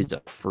 dude. That dude's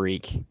a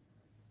freak.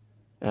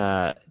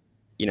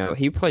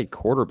 He played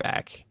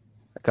quarterback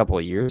a couple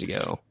of years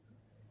ago,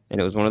 and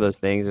it was one of those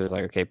things. It was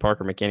like, okay,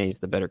 Parker McKinney's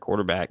the better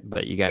quarterback,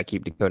 but you got to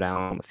keep Dakota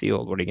Allen on the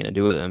field. What are you going to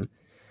do with him?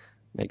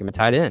 Make him a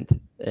tight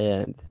end.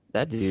 And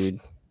that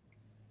dude,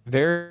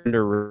 very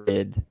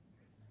underrated.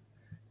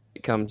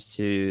 It comes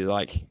to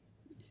like,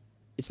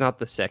 it's not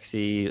the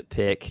sexy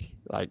pick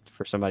like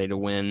for somebody to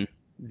win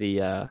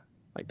the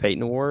like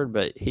Peyton Award,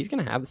 but he's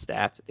going to have the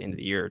stats at the end of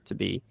the year to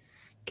be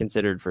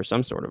considered for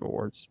some sort of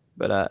awards.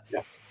 But I'm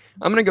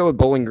going to go with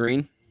Bowling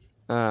Green.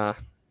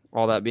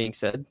 All that being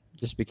said,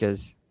 just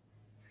because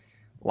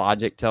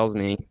logic tells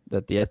me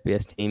that the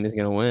FBS team is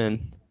going to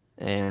win,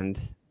 and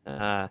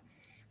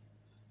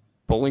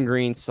Bowling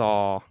Green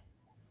saw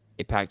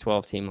a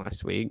Pac-12 team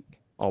last week,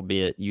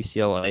 albeit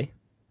UCLA.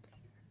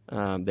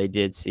 They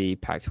did see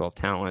Pac-12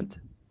 talent.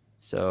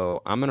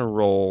 So I'm going to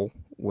roll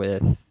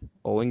with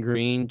Bowling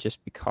Green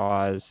just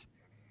because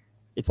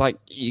it's like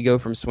you go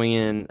from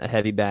swinging a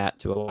heavy bat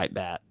to a light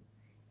bat.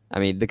 I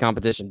mean, the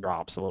competition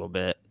drops a little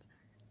bit.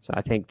 So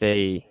I think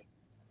they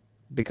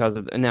because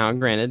of now.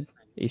 Granted,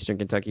 Eastern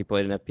Kentucky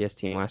played an FBS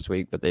team last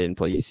week, but they didn't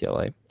play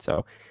UCLA.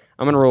 So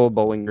I'm gonna roll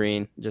Bowling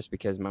Green just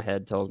because my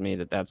head tells me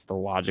that that's the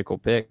logical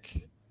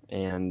pick,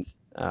 and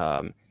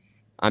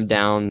I'm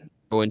down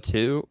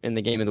 0-2 in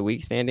the game of the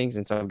week standings,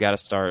 and so I've got to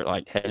start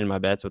like hedging my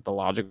bets with the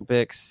logical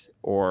picks,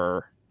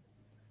 or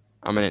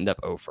I'm gonna end up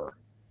 0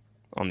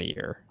 on the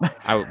year.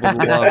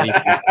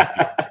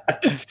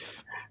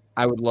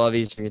 I would love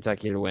Eastern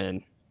Kentucky to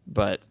win,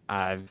 but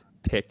I've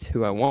picked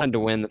who I wanted to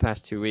win the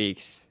past 2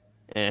 weeks,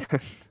 and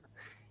it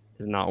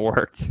has not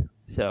worked.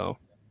 So,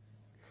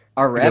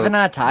 are Rev and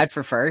I tied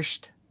for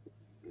first?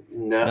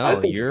 No, I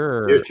think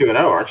you're 2-0,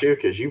 aren't you?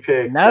 Because you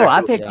picked. No,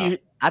 I picked you.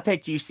 I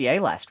picked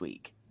UCA last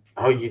week.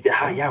 Oh, you did?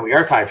 Yeah, we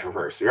are tied for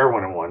first. We are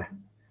 1-1.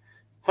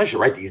 So I should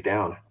write these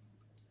down.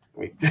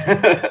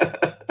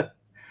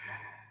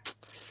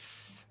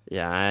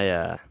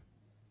 Yeah,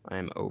 I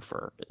am 0,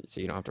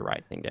 so you don't have to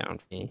write anything down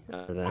for me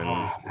other than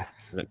I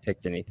haven't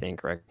picked anything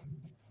correct.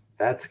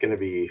 That's going to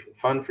be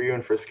fun for you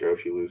in Frisco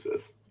if you lose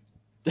this.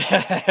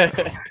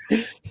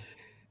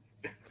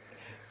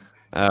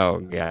 Oh,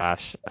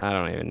 gosh. I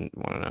don't even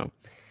want to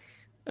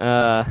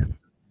know.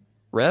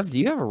 Rev, do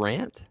you have a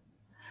rant?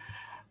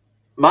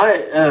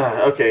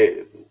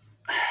 Okay.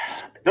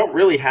 I don't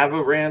really have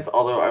a rant,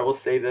 although I will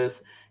say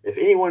this. If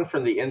anyone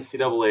from the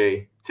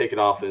NCAA ticket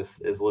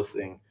office is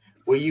listening,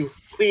 will you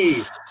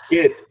please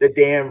get the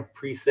damn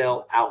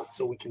pre-sale out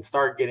so we can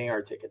start getting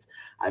our tickets?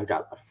 I've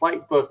got my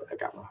flight booked. I've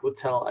got my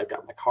hotel. I've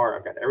got my car.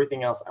 I've got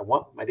everything else. I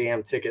want my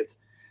damn tickets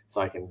so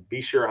I can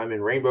be sure I'm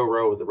in Rainbow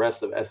Row with the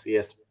rest of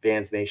SCS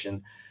Fans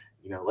Nation.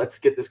 Let's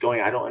get this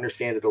going. I don't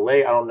understand the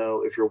delay. I don't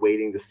know if you're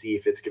waiting to see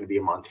if it's going to be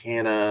a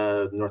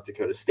Montana, North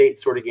Dakota State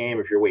sort of game,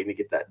 if you're waiting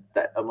to get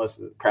that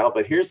almost crowd.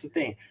 But here's the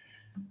thing.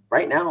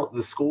 Right now,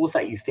 the schools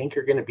that you think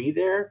are going to be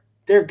there,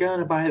 they're going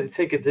to buy the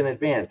tickets in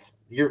advance.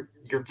 You're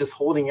just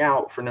holding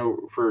out for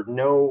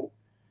no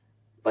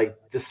like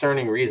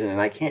discerning reason.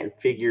 And I can't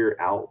figure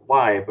out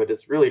why, but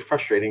it's really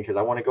frustrating because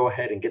I want to go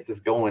ahead and get this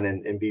going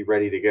and be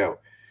ready to go.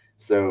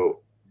 So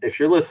if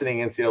you're listening,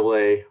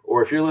 NCAA,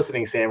 or if you're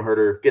listening, Sam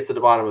Herder, get to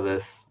the bottom of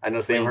this. I know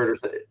Sam Herder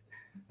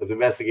was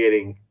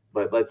investigating,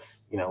 but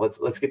let's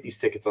get these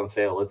tickets on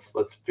sale.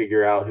 Let's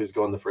figure out who's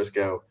going to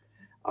Frisco,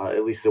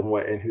 at least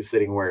and who's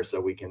sitting where,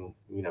 so we can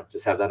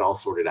just have that all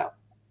sorted out.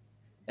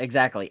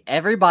 Exactly.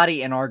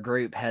 Everybody in our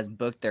group has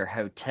booked their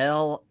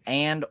hotel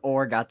and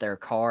or got their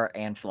car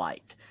and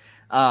flight.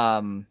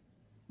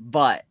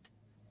 But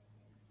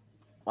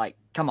like,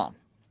 come on.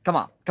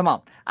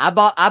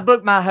 I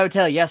booked my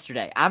hotel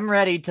yesterday. I'm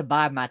ready to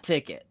buy my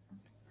ticket.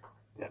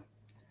 Yeah.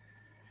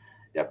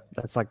 Yep.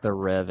 That's like the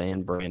Rev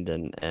and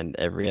Brandon and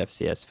every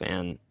FCS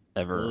fan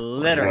ever.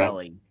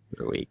 Literally.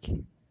 For a week.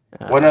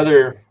 One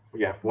other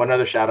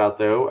shout out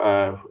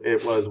though.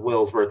 It was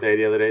Will's birthday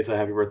the other day, so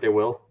happy birthday,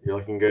 Will. You're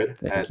looking good.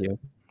 Thank you.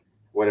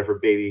 Whatever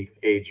baby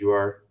age you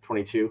are,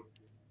 22.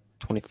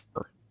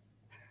 24.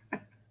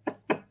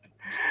 I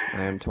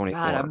am 24.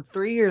 God, I'm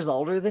 3 years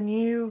older than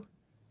you.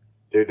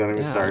 Dude, don't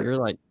even start.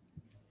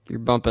 You're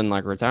bumping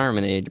like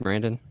retirement age,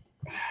 Brandon.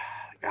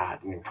 God,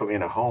 you put me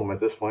in a home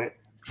at this point.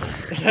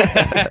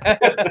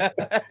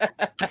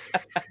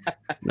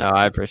 No,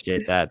 I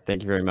appreciate that.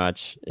 Thank you very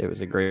much. It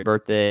was a great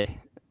birthday.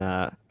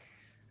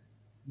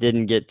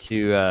 Didn't get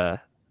to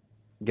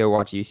go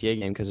watch a UCA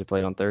game because we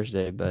played on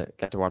Thursday, but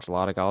got to watch a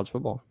lot of college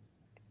football.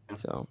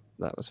 So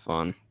that was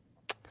fun.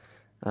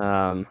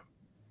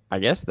 I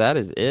guess that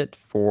is it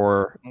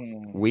for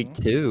week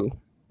 2.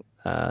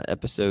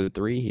 Episode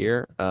 3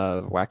 here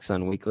of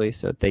WACSUN Weekly.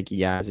 So thank you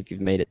guys if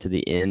you've made it to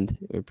the end.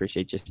 We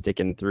appreciate you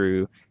sticking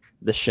through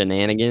the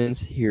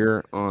shenanigans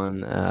here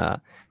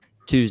on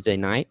Tuesday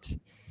night.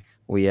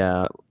 We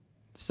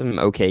some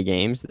okay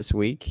games this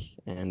week,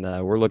 and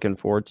we're looking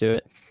forward to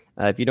it.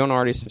 If you don't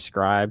already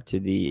subscribe to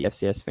the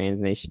FCS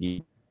Fans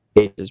Nation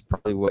page, is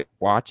probably what you're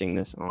watching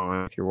this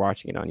on. If you're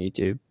watching it on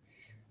YouTube,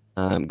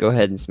 go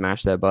ahead and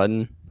smash that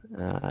button.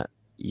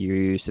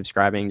 You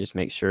subscribing, just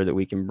make sure that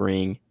we can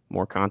bring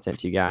more content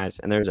to you guys.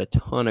 And there's a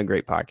ton of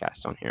great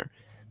podcasts on here,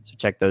 so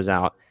check those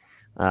out.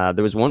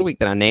 There was one week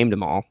that I named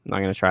them all. I'm not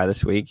going to try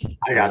this week.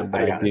 I got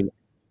it.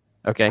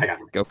 Okay,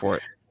 go for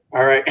it.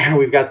 All right,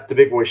 we've got the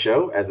Big Boy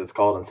Show, as it's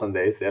called on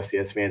Sundays, the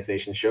FCS Fans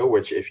Nation Show,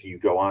 which if you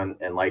go on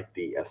and like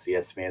the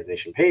FCS Fans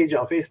Nation page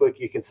on Facebook,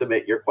 you can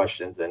submit your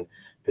questions and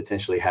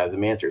potentially have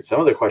them answered. Some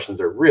of the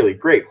questions are really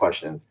great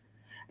questions,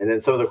 and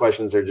then some of the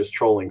questions are just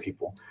trolling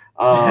people.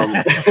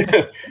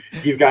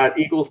 You've got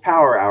Eagles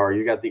Power Hour.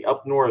 You got the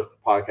Up North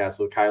podcast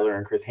with Kyler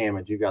and Chris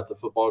Hammond. You got the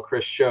Football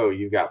Chris Show.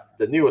 You got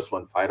the newest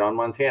one, Fight on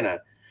Montana.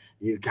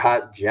 You've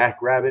got Jack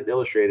Rabbit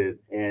Illustrated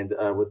and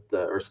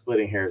or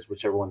Splitting Hairs,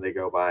 whichever one they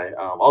go by.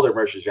 All their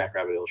merch is Jack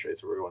Rabbit Illustrated,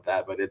 so we're going with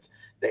that. But it's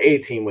the A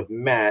team with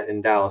Matt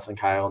and Dallas and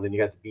Kyle, and then you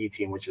got the B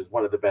team, which is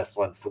one of the best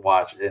ones to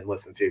watch and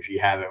listen to if you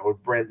haven't,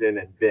 with Brendan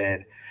and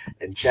Ben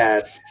and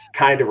Chad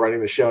kind of running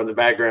the show in the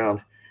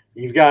background.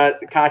 You've got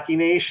Cocky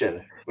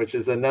Nation, which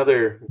is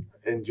another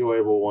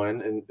enjoyable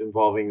one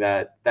involving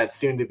that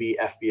soon-to-be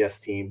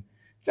FBS team,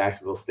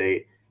 Jacksonville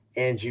State.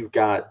 And you've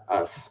got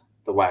us,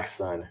 the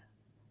WACSUN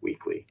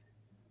Weekly.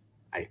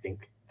 I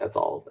think that's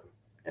all of them.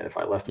 And if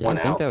I left Yeah, one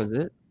I think out, that was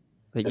it.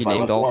 I think if you I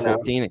named left all one out-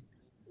 14.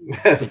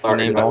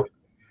 Sorry,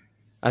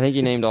 I think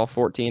you named all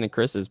 14 of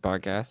Chris's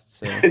podcasts.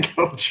 So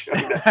don't show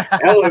that.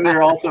 Oh, and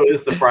there also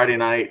is the Friday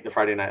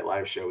night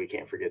live show. We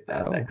can't forget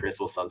that Oh. that Chris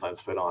will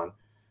sometimes put on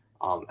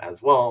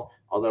as well.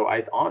 Although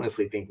I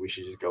honestly think we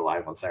should just go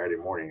live on Saturday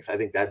mornings. I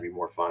think that'd be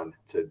more fun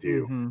to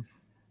do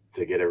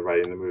to get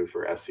everybody in the mood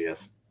for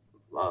FCS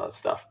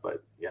stuff.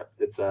 But yeah,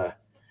 it's a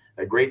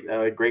great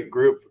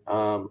group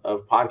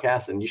of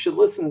podcasts, and you should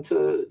listen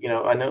to.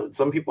 I know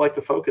some people like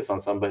to focus on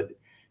some, but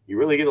you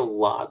really get a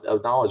lot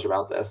of knowledge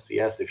about the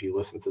FCS if you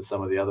listen to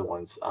some of the other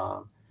ones.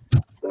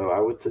 So I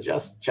would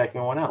suggest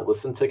checking one out.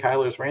 Listen to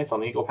Kyler's rants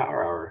on Eagle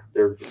Power Hour.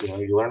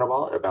 You learn a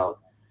lot about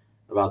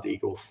the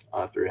Eagles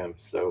through him.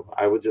 So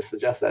I would just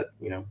suggest that,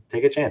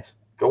 take a chance.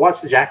 Go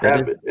watch the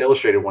Jackrabbit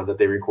Illustrated one that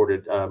they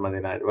recorded Monday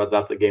night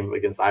about the game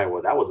against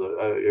Iowa. That was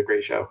a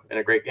great show and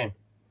a great game.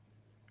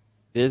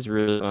 It is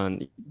really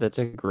fun. That's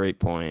a great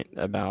point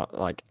about,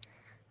 like,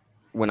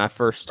 when I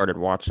first started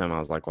watching them, I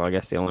was like, well, I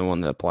guess the only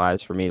one that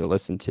applies for me to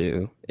listen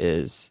to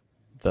is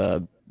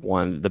the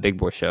Big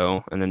Boy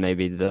Show, and then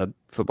maybe the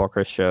Football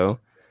Chris show.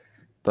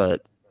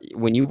 But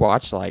when you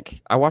watch, like,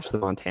 I watched the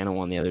Montana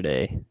one the other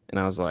day, and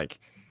I was like,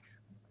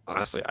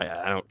 honestly,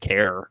 I don't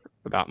care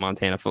about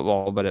Montana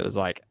football, but it was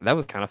like, that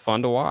was kind of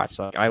fun to watch.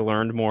 Like, I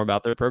learned more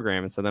about their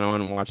program, and so then I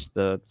went and watched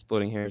the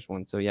Splitting Hairs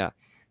one. So yeah,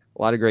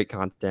 a lot of great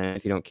content.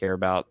 If you don't care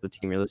about the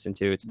team you're listening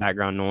to, it's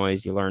background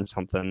noise. You learn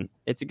something.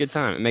 It's a good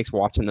time. It makes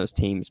watching those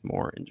teams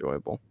more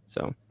enjoyable.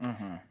 So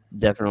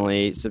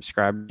definitely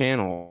subscribe to the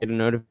channel. Get a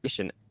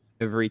notification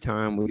every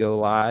time we go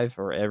live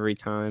or every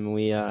time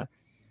we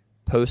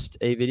post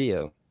a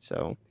video.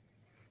 So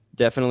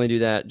definitely do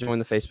that. Join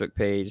the Facebook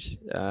page.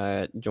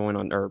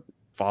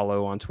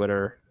 Follow on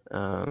Twitter.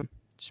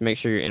 Just make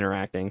sure you're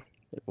interacting.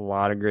 There's a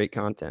lot of great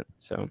content.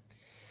 So,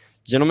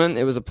 gentlemen,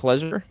 it was a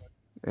pleasure.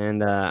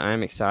 And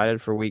I'm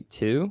excited for week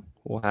 2.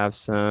 We'll have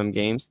some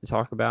games to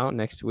talk about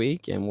next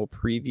week, and we'll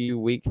preview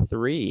week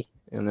 3.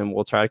 And then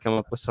we'll try to come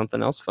up with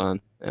something else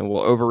fun. And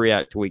we'll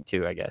overreact to week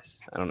 2, I guess.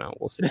 I don't know.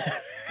 We'll see.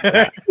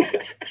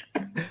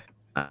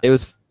 It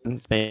was fun.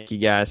 Thank you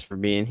guys for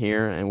being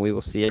here, and we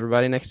will see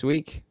everybody next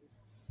week.